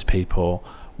for most people.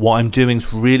 What I'm doing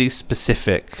is really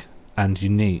specific and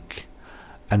unique.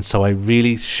 And so I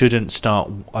really shouldn't start...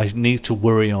 I need to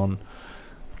worry on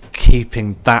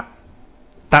keeping that...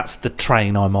 That's the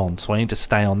train I'm on. So I need to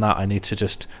stay on that. I need to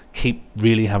just keep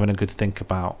really having a good think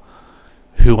about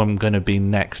who I'm going to be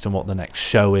next and what the next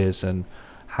show is and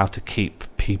how to keep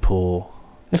people...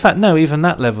 In fact, no, even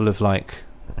that level of like...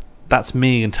 That's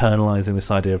me internalising this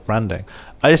idea of branding.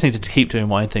 I just need to keep doing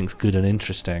what I think's good and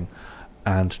interesting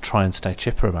and try and stay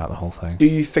chipper about the whole thing. Do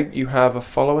you think you have a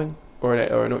following or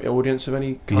an audience of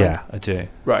any kind? Yeah, I do.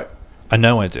 Right. I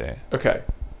know I do. Okay.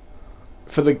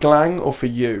 For the Glang or for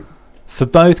you? For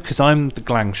both, because I'm the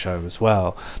Glang show as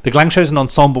well. The Glang show is an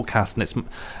ensemble cast, and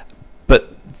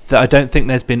I don't think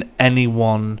there's been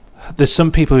anyone... There's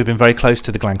some people who've been very close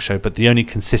to the Glang show, but the only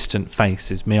consistent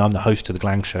face is me. I'm the host of the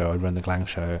Glang show. I run the Glang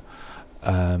show.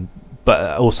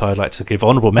 But also I'd like to give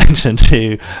honourable mention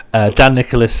to Dan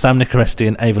Nicholas, Sam Nicoresti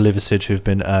and Ava Liversidge, who've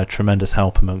been tremendous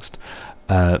help amongst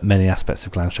many aspects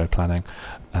of Glang show planning,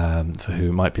 for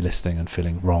who might be listening and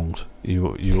feeling wronged.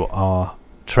 You are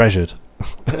treasured.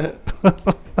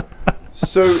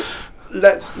 So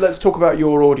let's talk about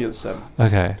your audience then.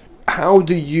 Okay. How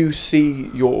do you see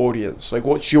your audience? Like,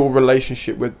 what's your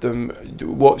relationship with them?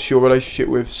 What's your relationship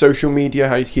with social media?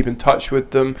 How you keep in touch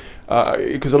with them?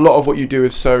 Because a lot of what you do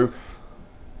is so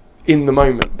in the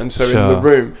moment and so in the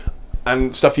room,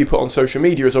 and stuff you put on social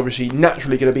media is obviously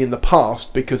naturally going to be in the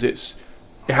past because it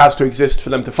has to exist for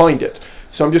them to find it.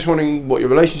 So I'm just wondering what your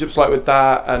relationship's like with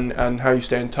that and how you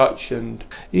stay in touch. And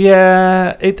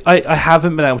yeah, I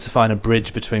haven't been able to find a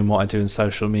bridge between what I do in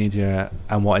social media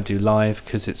and what I do live,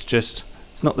 because it's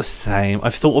not the same.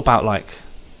 I've thought about, like,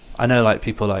 I know like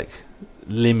people like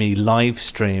Limmy live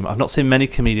stream. I've not seen many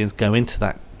comedians go into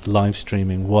that live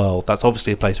streaming world. That's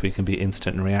obviously a place where you can be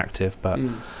instant and reactive, but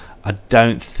I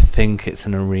don't think it's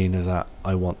an arena that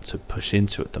I want to push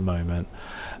into at the moment.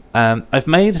 I've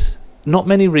made not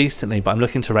many recently, but I'm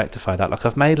looking to rectify that. Like,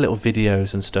 I've made little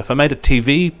videos and stuff. I made a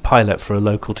TV pilot for a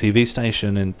local TV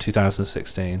station in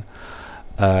 2016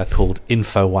 called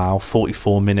InfoWow,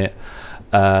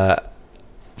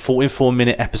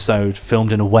 44-minute episode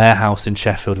filmed in a warehouse in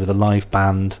Sheffield with a live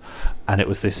band, and it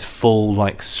was this full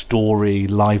like story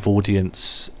live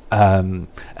audience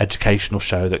educational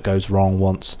show that goes wrong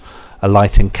once a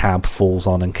lighting cab falls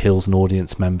on and kills an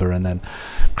audience member, and then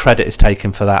credit is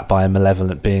taken for that by a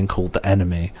malevolent being called the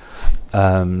Enemy.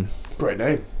 Great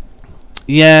name.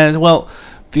 Yeah, well,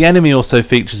 the Enemy also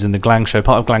features in the Glang Show.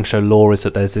 Part of Glang Show lore is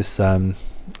that there's this a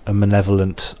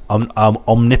malevolent,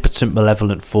 omnipotent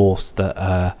malevolent force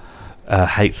that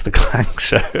hates the Glang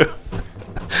Show,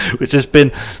 which has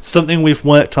been something we've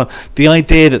worked on. The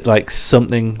idea that like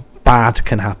something bad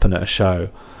can happen at a show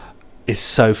is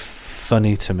so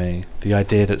funny to me. The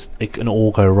idea that it can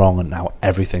all go wrong and now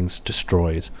everything's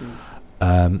destroyed,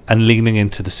 and leaning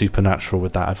into the supernatural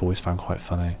with that, I've always found quite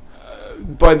funny.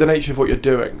 By the nature of what you're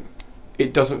doing,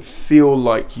 it doesn't feel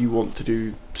like you want to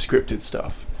do scripted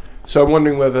stuff. So I'm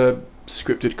wondering whether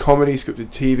scripted comedy, scripted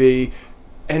TV,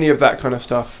 any of that kind of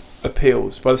stuff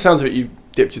appeals. By the sounds of it, you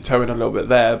dipped your toe in a little bit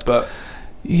there, but...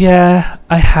 Yeah,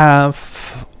 I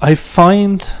have. I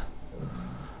find...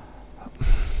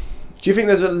 Do you think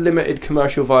there's a limited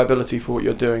commercial viability for what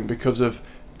you're doing because of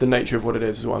the nature of what it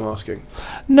is what I'm asking?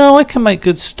 No, I can make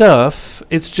good stuff.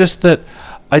 It's just that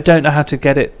I don't know how to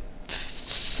get it.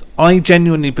 I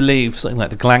genuinely believe something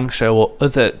like the Glang Show or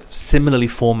other similarly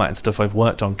formatted stuff I've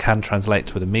worked on can translate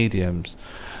to other mediums,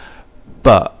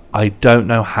 but I don't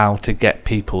know how to get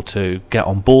people to get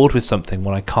on board with something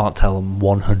when I can't tell them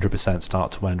 100%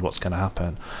 start to end what's going to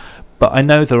happen. But I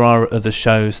know there are other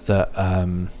shows that...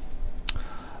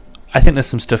 I think there's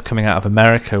some stuff coming out of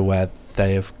America where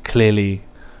they have clearly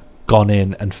gone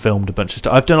in and filmed a bunch of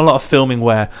stuff. I've done a lot of filming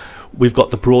where we've got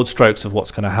the broad strokes of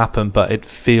what's going to happen, but it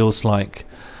feels like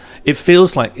in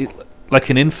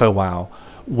InfoWow,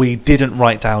 we didn't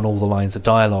write down all the lines of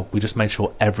dialogue. We just made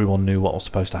sure everyone knew what was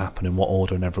supposed to happen in what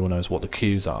order, and everyone knows what the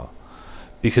cues are.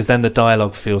 Because then the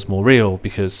dialogue feels more real,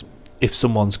 because if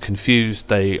someone's confused,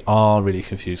 they are really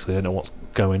confused because they don't know what's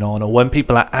going on, or when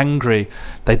people are angry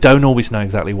they don't always know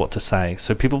exactly what to say,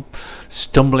 so people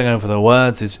stumbling over their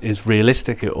words is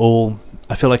realistic.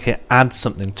 I feel like it adds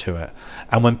something to it,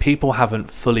 and when people haven't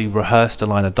fully rehearsed a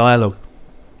line of dialogue,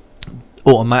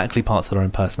 automatically parts of their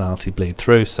own personality bleed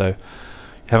through, so you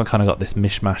haven't kind of got this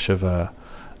mishmash of a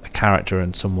character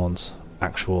and someone's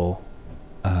actual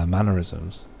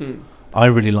mannerisms. I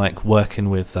really like working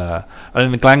with and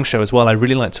in the Glang Show as well, I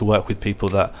really like to work with people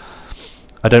that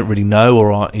I don't really know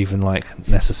or aren't even like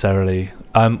necessarily.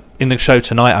 In the show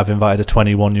tonight, I've invited a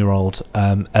 21-year-old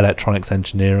electronics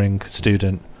engineering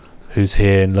student who's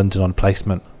here in London on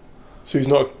placement. So he's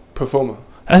not a performer?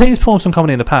 I think he's performed some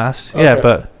comedy in the past, okay. Yeah,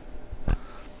 but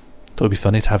thought it'd be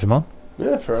funny to have him on.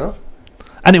 Yeah, fair enough.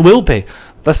 And it will be.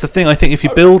 That's the thing. I think if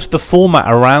you build the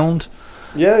format around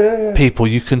people,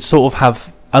 you can sort of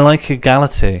have... I like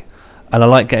equality, and I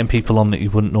like getting people on that you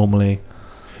wouldn't normally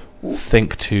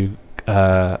think to...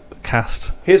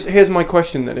 cast. Here's my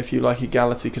question then, if you like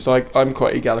equality, because I'm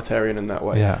quite egalitarian in that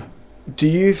way. Yeah. Do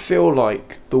you feel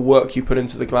like the work you put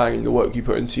into the Glang and the work you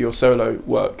put into your solo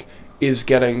work is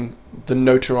getting the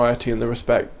notoriety and the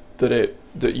respect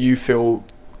that you feel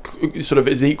sort of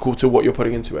is equal to what you're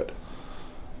putting into it?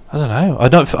 I don't know. I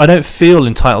don't feel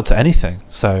entitled to anything.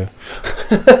 So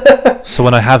so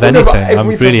when I have anything, I'm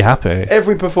really happy.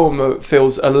 Every performer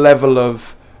feels a level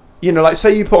of, like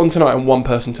say you put on tonight and one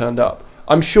person turned up.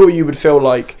 I'm sure you would feel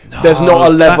like there's not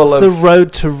a level of... That's the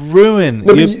road to ruin.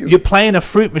 No, you're playing a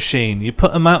fruit machine. You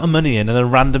put an amount of money in and a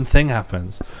random thing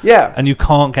happens. Yeah. And you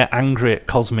can't get angry at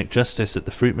cosmic justice that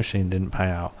the fruit machine didn't pay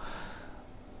out.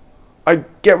 I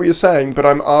get what you're saying, but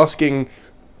I'm asking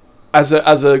as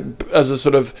a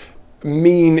sort of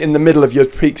mean in the middle of your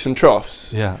peaks and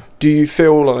troughs. Yeah. Do you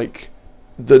feel like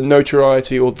the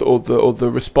notoriety or the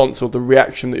response or the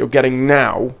reaction that you're getting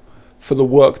now for the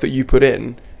work that you put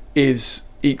in is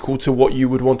equal to what you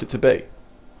would want it to be?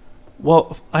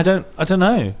 Well, I don't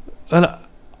know. And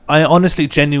I honestly,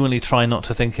 genuinely try not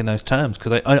to think in those terms,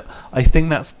 because I think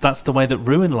that's the way that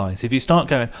ruin lies. If you start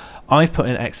going, I've put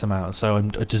in X amount, so I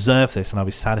deserve this, and I'll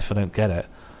be sad if I don't get it.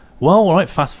 Well, all right,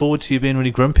 fast forward to you being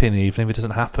really grumpy in the evening if it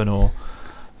doesn't happen, or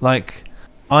like,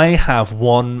 I have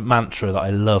one mantra that I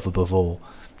love above all: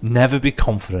 never be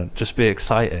confident, just be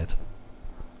excited.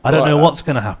 I don't know what's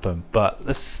going to happen, but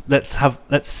let's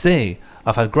see.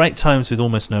 I've had great times with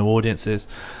almost no audiences.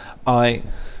 I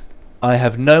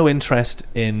have no interest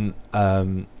in...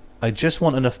 I just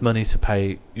want enough money to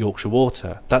pay Yorkshire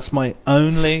Water. That's my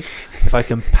only... If I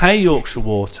can pay Yorkshire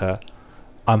Water,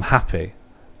 I'm happy,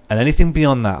 and anything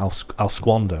beyond that I'll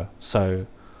squander. So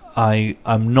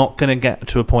I'm not going to get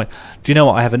to a point. Do you know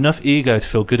what? I have enough ego to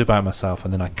feel good about myself,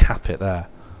 and then I cap it there.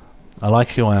 I like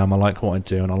who I am, I like what I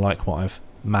do, and I like what I've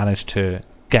managed to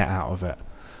get out of it.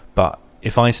 But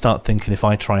if I start thinking, if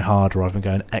I try harder, I've been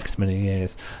going X many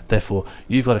years, therefore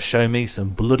you've got to show me some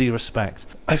bloody respect,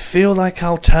 I feel like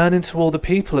I'll turn into all the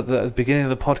people at the beginning of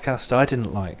the podcast I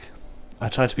didn't like. I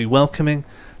try to be welcoming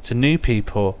to new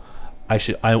people. I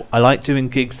like doing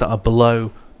gigs that are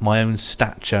below my own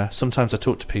stature. Sometimes I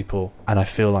talk to people and I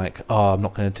feel like, I'm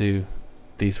not going to do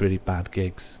these really bad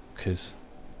gigs because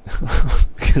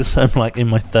I'm like in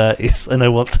my 30s and I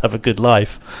want to have a good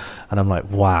life. And I'm like,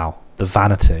 wow, the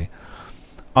vanity.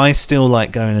 I still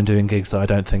like going and doing gigs that I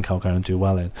don't think I'll go and do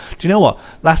well in. Do you know what?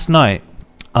 Last night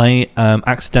I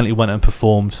accidentally went and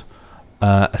performed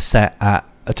a set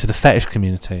to the fetish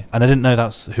community, and I didn't know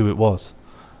that's who it was.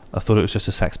 I thought it was just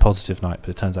a sex positive night, but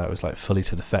it turns out it was like fully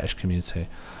to the fetish community,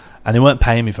 and they weren't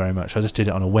paying me very much. I just did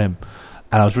it on a whim,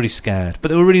 and I was really scared, but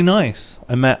they were really nice.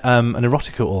 I met an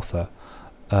erotica author.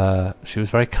 She was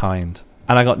very kind,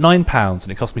 and I got £9,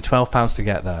 and it cost me £12 to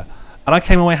get there, and I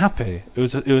came away happy. It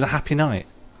was a happy night.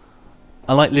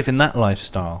 I like living that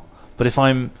lifestyle, but if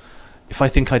I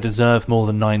think I deserve more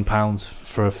than £9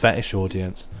 for a fetish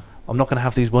audience, I'm not going to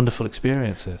have these wonderful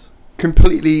experiences.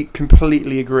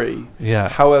 Completely agree. Yeah.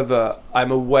 However,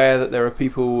 I'm aware that there are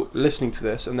people listening to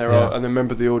this, and there are a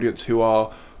member of the audience who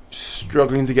are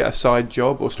struggling to get a side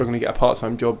job or struggling to get a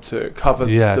part-time job to cover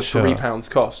the £3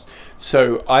 cost.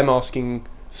 So I'm asking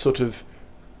sort of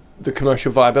the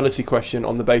commercial viability question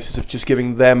on the basis of just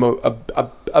giving them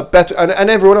a better, and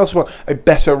everyone else a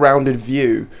better rounded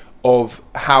view of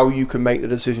how you can make the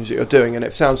decisions that you're doing. And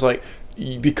it sounds like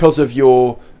because of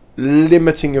your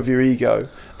limiting of your ego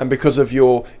and because of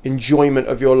your enjoyment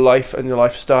of your life and your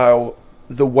lifestyle,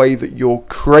 the way that you're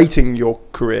creating your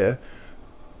career,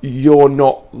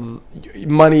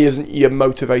 money isn't your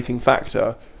motivating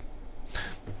factor.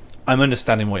 I'm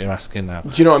understanding what you're asking now. Do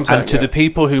you know what I'm saying? And to the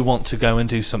people who want to go and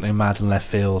do something mad and left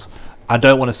field, I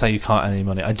don't want to say you can't earn any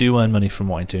money. I do earn money from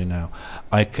what I do now.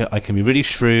 I can be really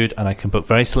shrewd, and I can book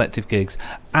very selective gigs,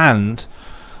 and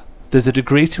there's a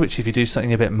degree to which if you do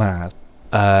something a bit mad,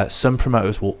 some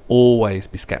promoters will always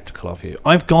be sceptical of you.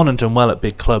 I've gone and done well at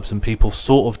big clubs, and people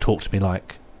sort of talk to me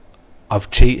like I've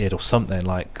cheated or something,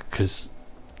 like, because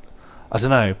I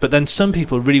don't know. But then some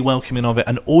people are really welcoming of it,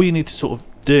 and all you need to sort of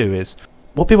do is,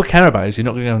 what people care about is you're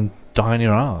not going to go and die on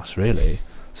your arse, really.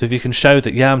 So if you can show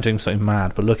that, I'm doing something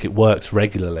mad, but look, it works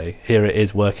regularly. Here it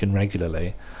is working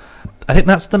regularly. I think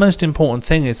that's the most important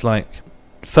thing, is like,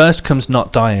 first comes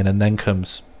not dying and then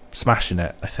comes smashing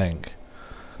it, I think.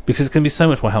 Because it's going to be so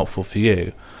much more helpful for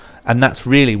you. And that's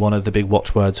really one of the big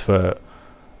watchwords for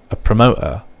a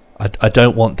promoter. I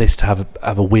don't want this to have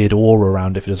a weird aura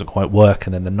around if it doesn't quite work,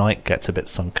 and then the night gets a bit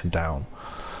sunken down.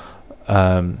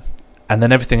 And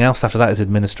then everything else after that is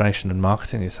administration and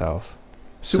marketing yourself.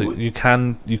 So you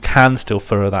can still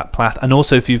furrow that path. And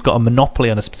also, if you've got a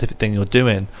monopoly on a specific thing you're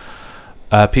doing,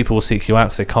 people will seek you out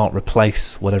because they can't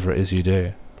replace whatever it is you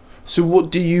do. So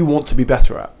what do you want to be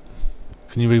better at?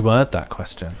 Can you reword that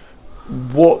question?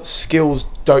 What skills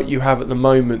don't you have at the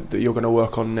moment that you're going to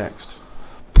work on next?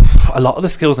 A lot of the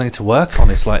skills I need to work on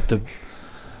is like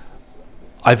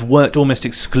I've worked almost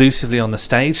exclusively on the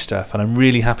stage stuff, and I'm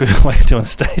really happy with what I can do on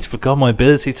stage. But God, my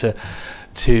ability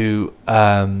to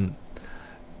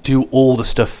do all the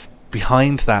stuff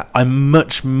behind that, I'm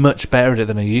much better at it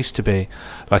than I used to be.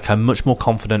 Like, I'm much more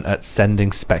confident at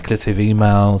sending speculative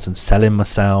emails and selling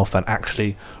myself and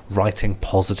actually writing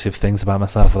positive things about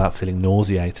myself without feeling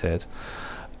nauseated.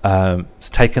 It's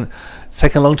taken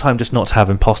a long time just not to have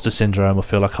imposter syndrome or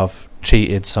feel like I've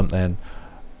cheated something.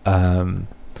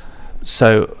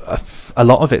 So a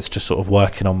lot of it's just sort of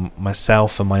working on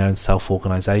myself and my own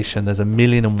self-organisation. There's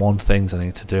 1,000,001 things I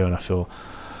need to do, and I feel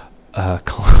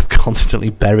constantly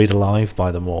buried alive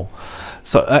by them all.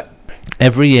 So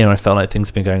every year I felt like things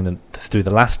have been going through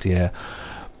the last year,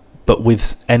 but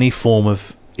with any form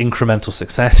of incremental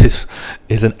success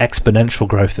is an exponential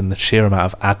growth in the sheer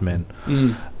amount of admin.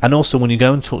 And also when you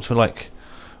go and talk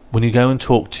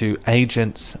to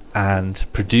agents and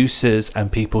producers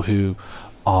and people who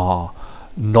are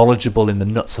knowledgeable in the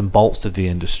nuts and bolts of the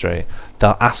industry,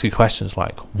 they'll ask you questions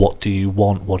like, what do you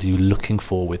want? What are you looking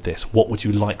for with this? What would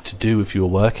you like to do if you were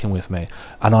working with me?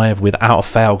 And I have without a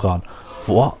fail gone,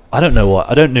 what? I don't know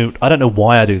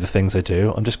why I do the things I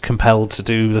do. I'm just compelled to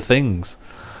do the things.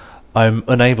 I'm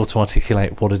unable to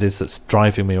articulate what it is that's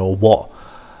driving me, or what.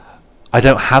 I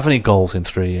don't have any goals in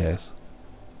 3 years.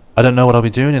 I don't know what I'll be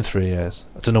doing in 3 years.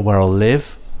 I don't know where I'll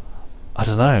live. I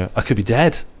don't know. I could be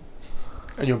dead.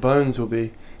 And your bones will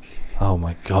be... Oh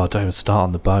my God, don't even start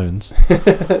on the bones.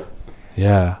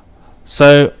 Yeah.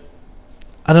 So,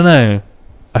 I don't know.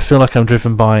 I feel like I'm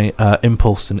driven by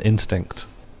impulse and instinct.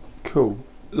 Cool.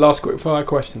 Last quick fire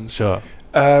questions. Sure.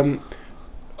 A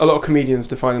lot of comedians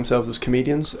define themselves as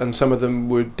comedians, and some of them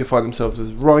would define themselves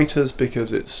as writers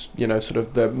because it's, you know, sort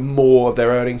of the more of their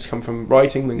earnings come from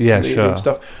writing than comedian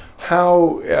stuff.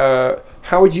 How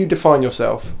would you define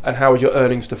yourself, and how would your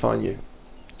earnings define you?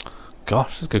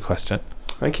 Gosh, that's a good question.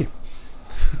 Thank you.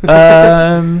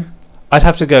 I'd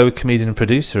have to go with comedian and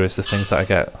producer as the things that I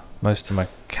get most of my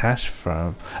cash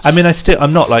from. I mean,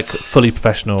 I'm not like fully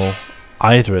professional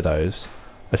either of those.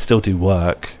 I still do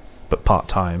work, but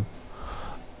part-time.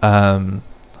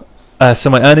 So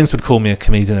my earnings would call me a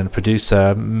comedian and a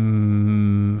producer,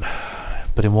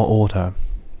 but in what order?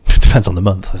 It depends on the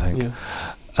month, I think.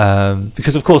 Yeah.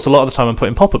 Because of course, a lot of the time I'm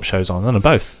putting pop-up shows on, and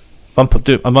both.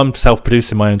 If I'm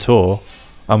self-producing my own tour,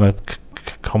 I'm a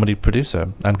comedy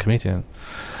producer and comedian.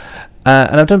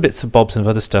 And I've done bits and bobs of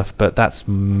other stuff, but that's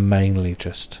mainly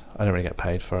just, I don't really get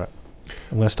paid for it.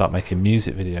 I'm going to start making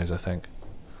music videos, I think.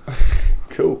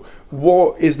 Cool.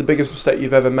 What is the biggest mistake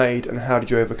you've ever made, and how did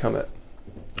you overcome it?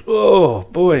 Oh,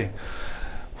 boy.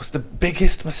 What's the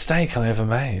biggest mistake I ever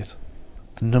made?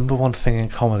 The number one thing in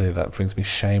comedy that brings me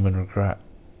shame and regret.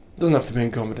 Doesn't have to be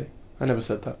in comedy. I never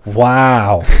said that.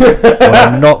 Wow.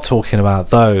 Well, I'm not talking about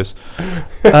those.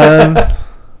 I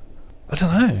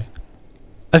don't know.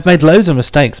 I've made loads of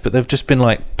mistakes, but they've just been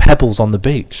like pebbles on the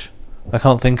beach. I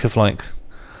can't think of like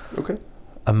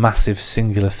a massive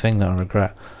singular thing that I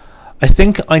regret. I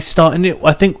think what I was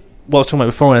talking about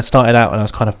before, when I started out and I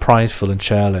was kind of prideful and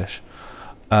churlish,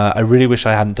 I really wish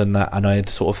I hadn't done that, and I had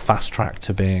sort of fast tracked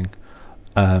to being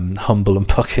humble and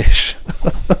puckish.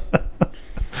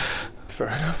 Fair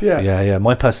enough, yeah. Yeah.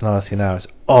 My personality now is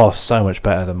so much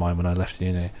better than mine when I left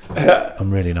uni.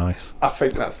 I'm really nice. I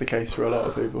think that's the case for a lot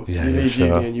of people. Yeah, you leave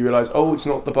uni and you realise, it's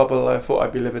not the bubble I thought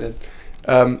I'd be living in.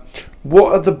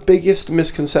 What are the biggest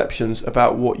misconceptions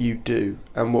about what you do,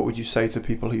 and what would you say to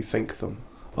people who think them?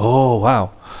 Oh,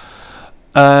 wow.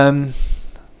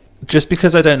 Just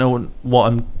because I don't know what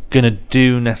I'm going to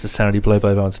do necessarily blow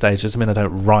on stage doesn't mean I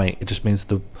don't write. It just means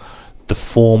the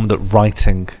form that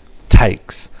writing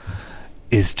takes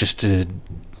is just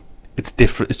it's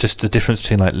different. It's just the difference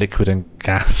between like liquid and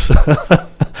gas.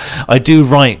 I do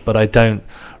write, but I don't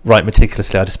write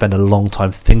meticulously. I just spend a long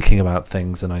time thinking about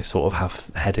things, and I sort of have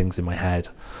headings in my head.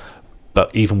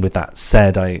 But even with that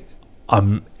said,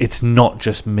 it's not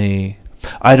just me.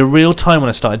 I had a real time when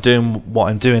I started doing what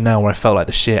I'm doing now, where I felt like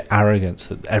the sheer arrogance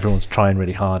that everyone's trying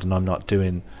really hard and I'm not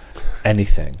doing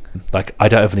anything. Like, I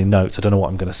don't have any notes. I don't know what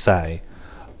I'm going to say.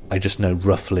 I just know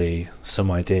roughly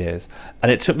some ideas.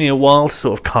 And it took me a while to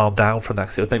sort of calm down from that,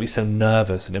 because it would make me so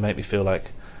nervous, and it made me feel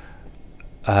like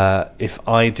if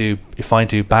I do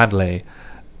badly,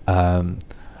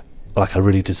 like I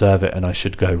really deserve it and I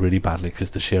should go really badly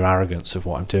because the sheer arrogance of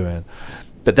what I'm doing.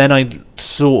 But then I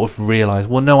sort of realised,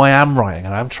 well, no, I am writing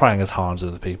and I'm trying as hard as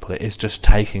other people. It is just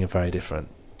taking a very different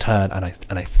turn, and I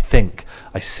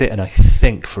sit and I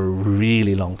think for a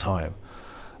really long time.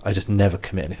 I just never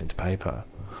commit anything to paper.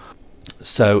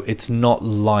 So it's not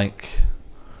like...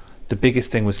 The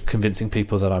biggest thing was convincing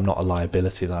people that I'm not a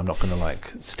liability, that I'm not going to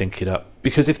like stink it up.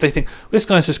 Because if they think, well, this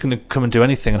guy's just going to come and do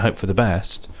anything and hope for the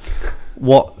best,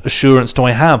 what assurance do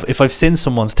I have? If I've seen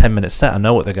someone's 10-minute set, I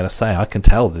know what they're going to say. I can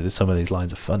tell that some of these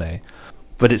lines are funny.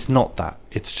 But it's not that.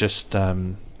 It's just, I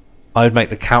would make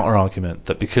the counter argument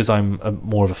that because I'm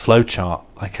more of a flowchart,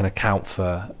 I can account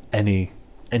for any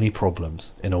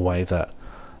problems in a way that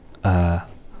a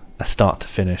start to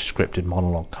finish scripted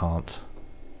monologue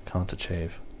can't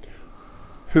achieve.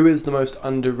 Who is the most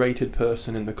underrated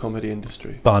person in the comedy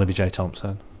industry? Barnaby J.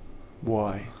 Thompson.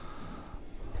 Why?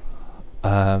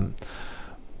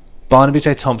 Barnaby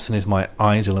J. Thompson is my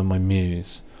idol and my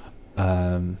muse.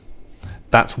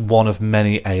 That's one of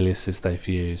many aliases they've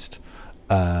used.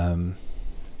 They've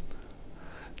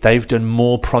done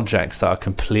more projects that are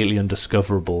completely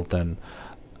undiscoverable than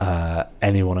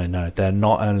anyone I know. They're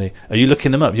not only... Are you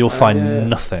looking them up? You'll find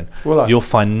nothing. You'll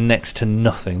find next to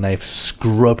nothing. They've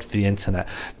scrubbed the internet.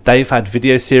 They've had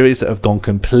video series that have gone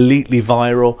completely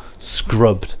viral,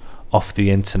 scrubbed off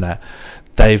the internet.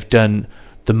 They've done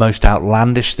the most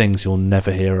outlandish things you'll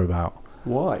never hear about.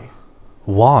 Why?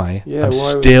 Why? Yeah, I'm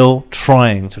why still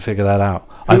trying to figure that out.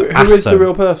 Who is the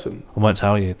real person? I won't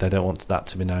tell you. They don't want that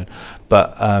to be known.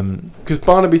 But because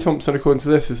Barnaby Thompson, according to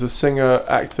this, is a singer,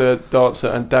 actor, dancer,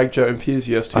 and Dagjo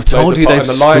enthusiast. I've told you they've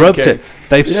scrubbed it.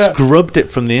 They've scrubbed it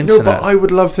from the internet. No, but I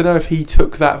would love to know if he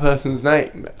took that person's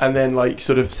name and then like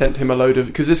sort of sent him a load of,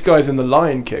 because this guy's in The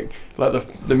Lion King, like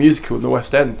the musical in the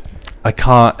West End. I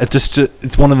can't.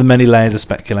 It's one of the many layers of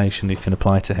speculation you can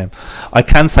apply to him. I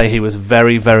can say he was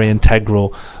very, very integral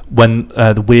when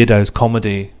the Weirdos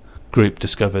comedy group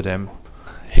discovered him.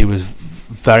 He was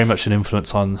very much an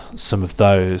influence on some of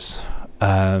those,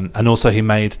 and also he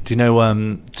made. Do you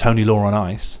know Tony Law on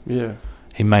Ice? Yeah.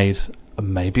 He made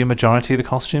maybe a majority of the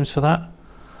costumes for that.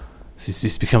 So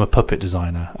he's become a puppet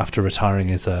designer after retiring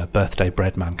his birthday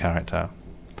breadman character,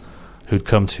 who'd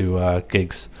come to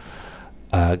gigs.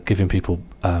 Giving people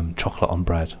chocolate on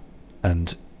bread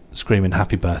and screaming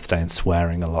happy birthday and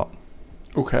swearing a lot.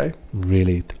 Okay.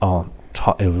 Really, it was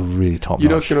really top notch. You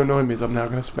know what's going to annoy me is I'm now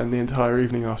going to spend the entire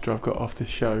evening after I've got off this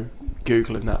show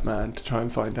Googling that man to try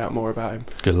and find out more about him.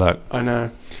 Good luck. I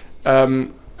know.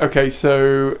 Okay,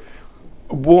 so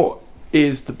what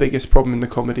is the biggest problem in the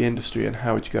comedy industry and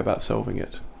how would you go about solving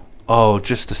it? Oh,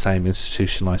 just the same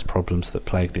institutionalised problems that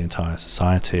plague the entire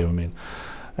society. I mean,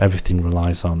 everything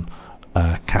relies on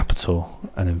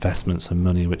capital and investments and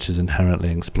money, which is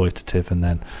inherently exploitative, and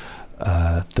then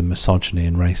the misogyny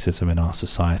and racism in our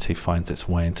society finds its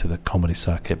way into the comedy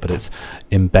circuit, but it's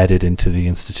embedded into the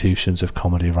institutions of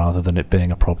comedy rather than it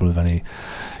being a problem of any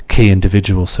key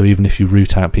individual. So even if you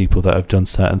root out people that have done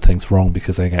certain things wrong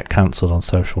because they get cancelled on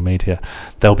social media,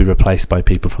 they'll be replaced by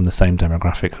people from the same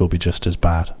demographic who'll be just as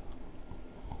bad.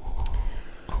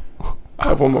 I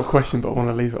have one more question, but I want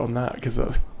to leave it on that because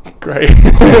that's great.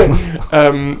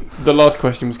 The last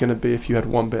question was going to be, if you had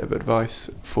one bit of advice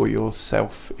for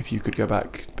yourself, if you could go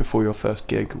back before your first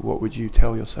gig, what would you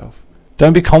tell yourself?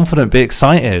 Don't be confident, be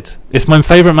excited. It's my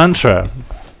favourite mantra.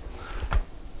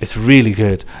 It's really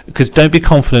good. Because don't be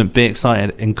confident, be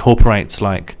excited incorporates,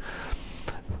 like,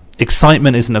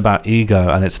 excitement isn't about ego,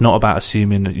 and it's not about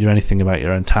assuming that you're anything about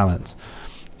your own talents.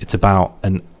 It's about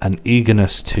an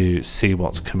eagerness to see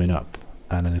what's coming up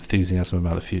and an enthusiasm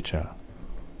about the future.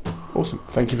 Awesome.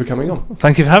 Thank you for coming on.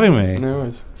 Thank you for having me. No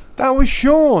worries. That was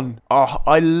Sean. Oh,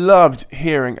 I loved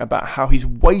hearing about how he's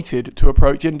waited to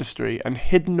approach industry and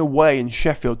hidden away in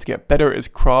Sheffield to get better at his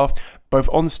craft, both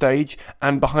on stage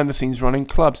and behind the scenes running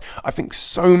clubs. I think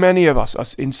so many of us are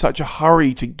in such a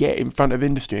hurry to get in front of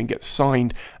industry and get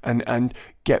signed and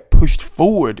get pushed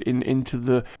forward into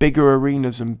the bigger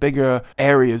arenas and bigger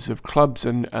areas of clubs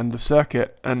and the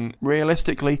circuit. And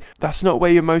realistically, that's not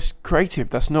where you're most creative.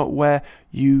 That's not where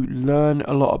you learn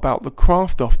a lot about the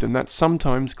craft often. That's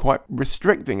sometimes quite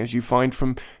restricting, as you find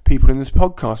from people in this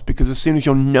podcast, because as soon as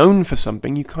you're known for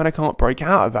something, you kind of can't break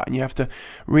out of that and you have to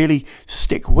really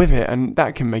stick with it. And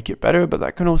that can make it better, but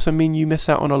that can also mean you miss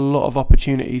out on a lot of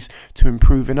opportunities to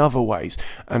improve in other ways.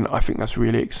 And I think that's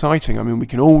really exciting. I mean, we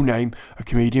can all name a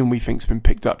comedian we think's been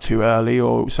picked up too early,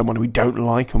 or someone we don't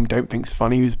like or don't think's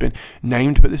funny who's been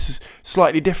named, but this is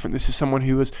slightly different. This is someone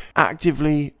who has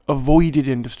actively avoided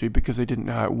industry because they didn't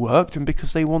know how it worked and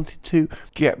because they wanted to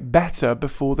get better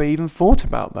before they even thought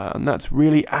about that. And that's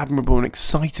really admirable and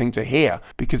exciting to hear,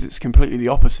 because it's completely the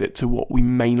opposite to what we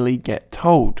mainly get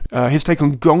told. His take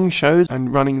on gong shows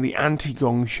and running the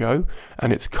anti-gong show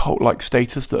and its cult-like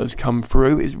status that has come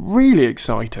through is really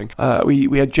exciting.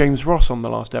 We had James Ross on the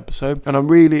last episode, and I'm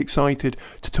really excited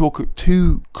to talk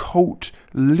to cult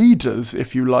leaders,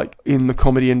 if you like, in the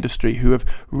comedy industry who have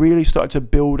really started to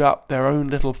build up their own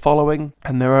little following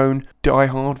and their own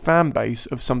die-hard fan base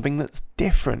of something that's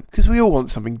different. Because we all want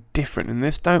something different in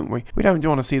this, don't we? We don't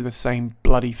want to see the same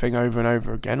bloody thing over and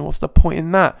over again. What's the point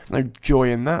in that? There's no joy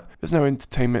in that. There's no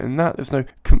entertainment in that. There's no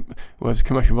there's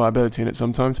commercial viability in it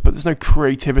sometimes, but there's no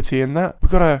creativity in that.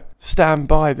 We've got to stand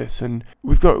by this, and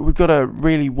we've got to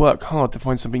really work hard to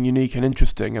find something unique and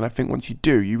interesting. And I think once you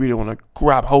do, you really want to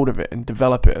grab hold of it and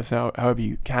develop it as however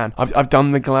you can. I've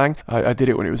done the Glang. I did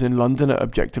it when it was in London at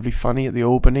Objectively Funny at the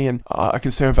Albany, and I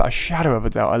can say without a shadow of a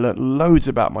doubt, I learnt loads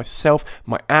about myself,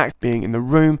 my act, being in the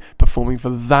room, performing for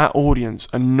that audience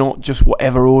and not just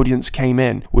whatever audience came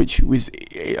in, which was,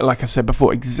 like I said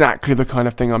before, exactly the kind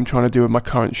of thing I'm trying to do with my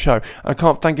current show. I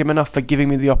can't thank him enough for giving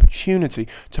me the opportunity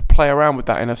to play around with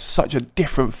that in such a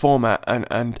different format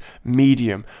and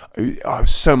medium. It was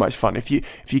so much fun. If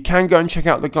you can go and check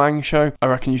out the Glang show, I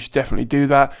reckon you should definitely do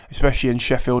that, especially in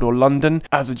Sheffield or London.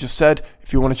 As I just said,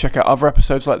 if you want to check out other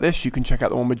episodes like this, you can check out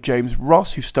the one with James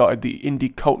Ross, who started the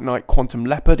indie cult night Quantum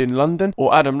Leopard in London,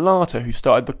 or Adam Larter, who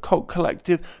started the cult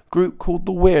collective group called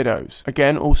The Weirdos,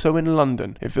 again also in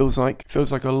London. It feels like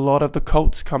a lot of the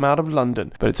cults come out of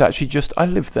London, but it's actually just I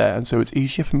live there, and so it's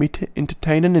easier for me to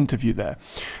entertain and interview there.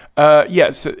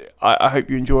 So I hope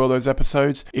you enjoy all those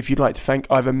episodes. If you'd like to thank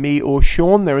either me or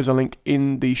Sean, there is a link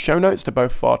in the show notes to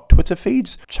both our Twitter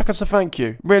feeds. Check us a thank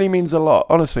you. Really means a lot.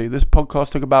 Honestly, this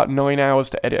podcast took about 9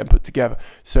 hours to edit and put together.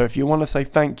 So if you want to say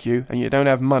thank you and you don't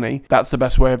have money, that's the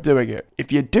best way of doing it.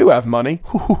 If you do have money,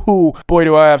 boy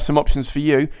do I have some options for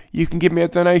you. You can give me a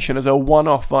donation as a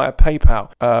one-off via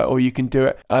PayPal, or you can do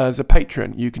it as a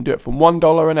patron. You can do it for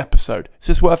 $1 an episode. Is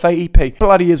this worth 80p?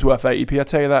 Bloody is worth 80p, I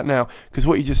tell you that now. Because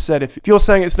what you just said, if you're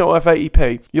saying it's not worth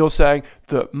 80p, you're saying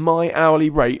that my hourly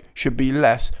rate should be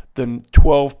less than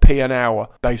 12p an hour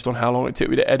based on how long it took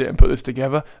me to edit and put this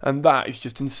together, and that is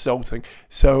just insulting.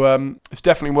 So it's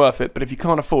definitely worth it, but if you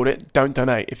can't afford it, don't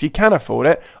donate. If you can afford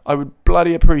it, I would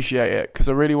bloody appreciate it, because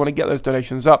I really want to get those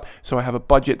donations up so I have a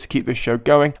budget to keep this show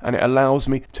going, and it allows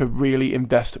me to really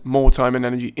invest more time and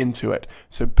energy into it.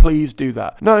 So please do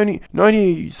that. Not only are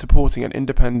you supporting an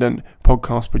independent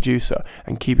podcast producer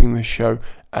and keeping this show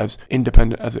as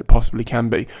independent as it possibly can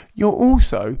be, you're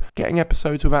also getting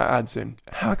episodes without ads in.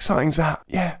 How exciting is that?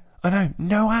 Yeah, I know,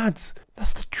 no ads.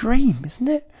 That's the dream, isn't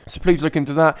it? So please look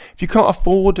into that. If you can't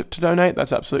afford to donate,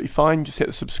 that's absolutely fine. Just hit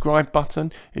the subscribe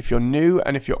button. If you're new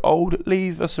and if you're old,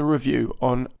 leave us a review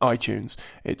on iTunes.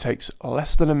 It takes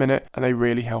less than a minute and they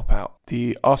really help out.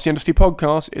 The Ask the Industry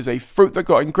podcast is a Fruit That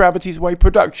Got in Gravity's Way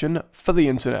production for the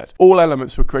internet. All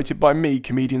elements were created by me,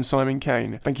 comedian Simon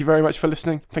Kane. Thank you very much for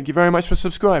listening. Thank you very much for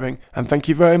subscribing. And thank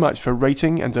you very much for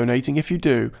rating and donating if you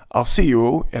do. I'll see you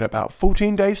all in about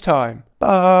 14 days' time.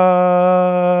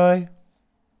 Bye.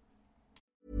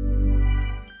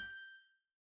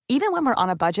 Even when we're on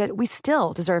a budget, we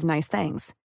still deserve nice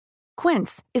things.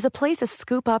 Quince is a place to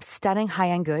scoop up stunning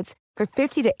high-end goods for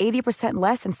 50 to 80%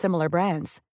 less than similar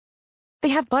brands. They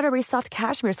have buttery soft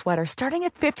cashmere sweaters starting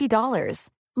at $50,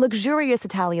 luxurious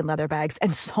Italian leather bags,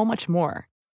 and so much more.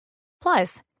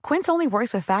 Plus, Quince only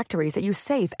works with factories that use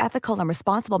safe, ethical, and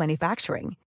responsible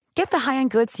manufacturing. Get the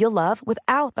high-end goods you'll love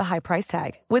without the high price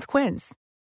tag with Quince.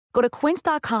 Go to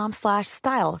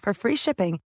quince.com/style for free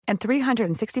shipping and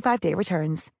 365-day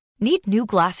returns. Need new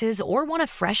glasses or want a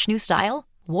fresh new style?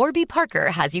 Warby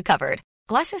Parker has you covered.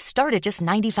 Glasses start at just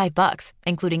 $95,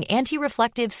 including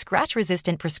anti-reflective,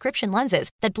 scratch-resistant prescription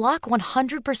lenses that block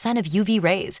 100% of UV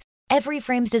rays. Every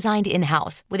frame's designed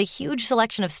in-house with a huge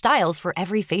selection of styles for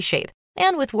every face shape.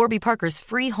 And with Warby Parker's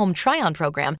free home try-on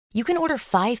program, you can order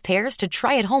 5 pairs to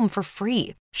try at home for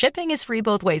free. Shipping is free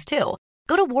both ways, too.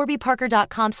 Go to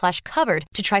warbyparker.com/covered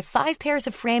to try 5 pairs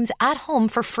of frames at home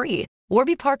for free.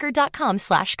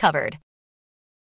 warbyparker.com/covered.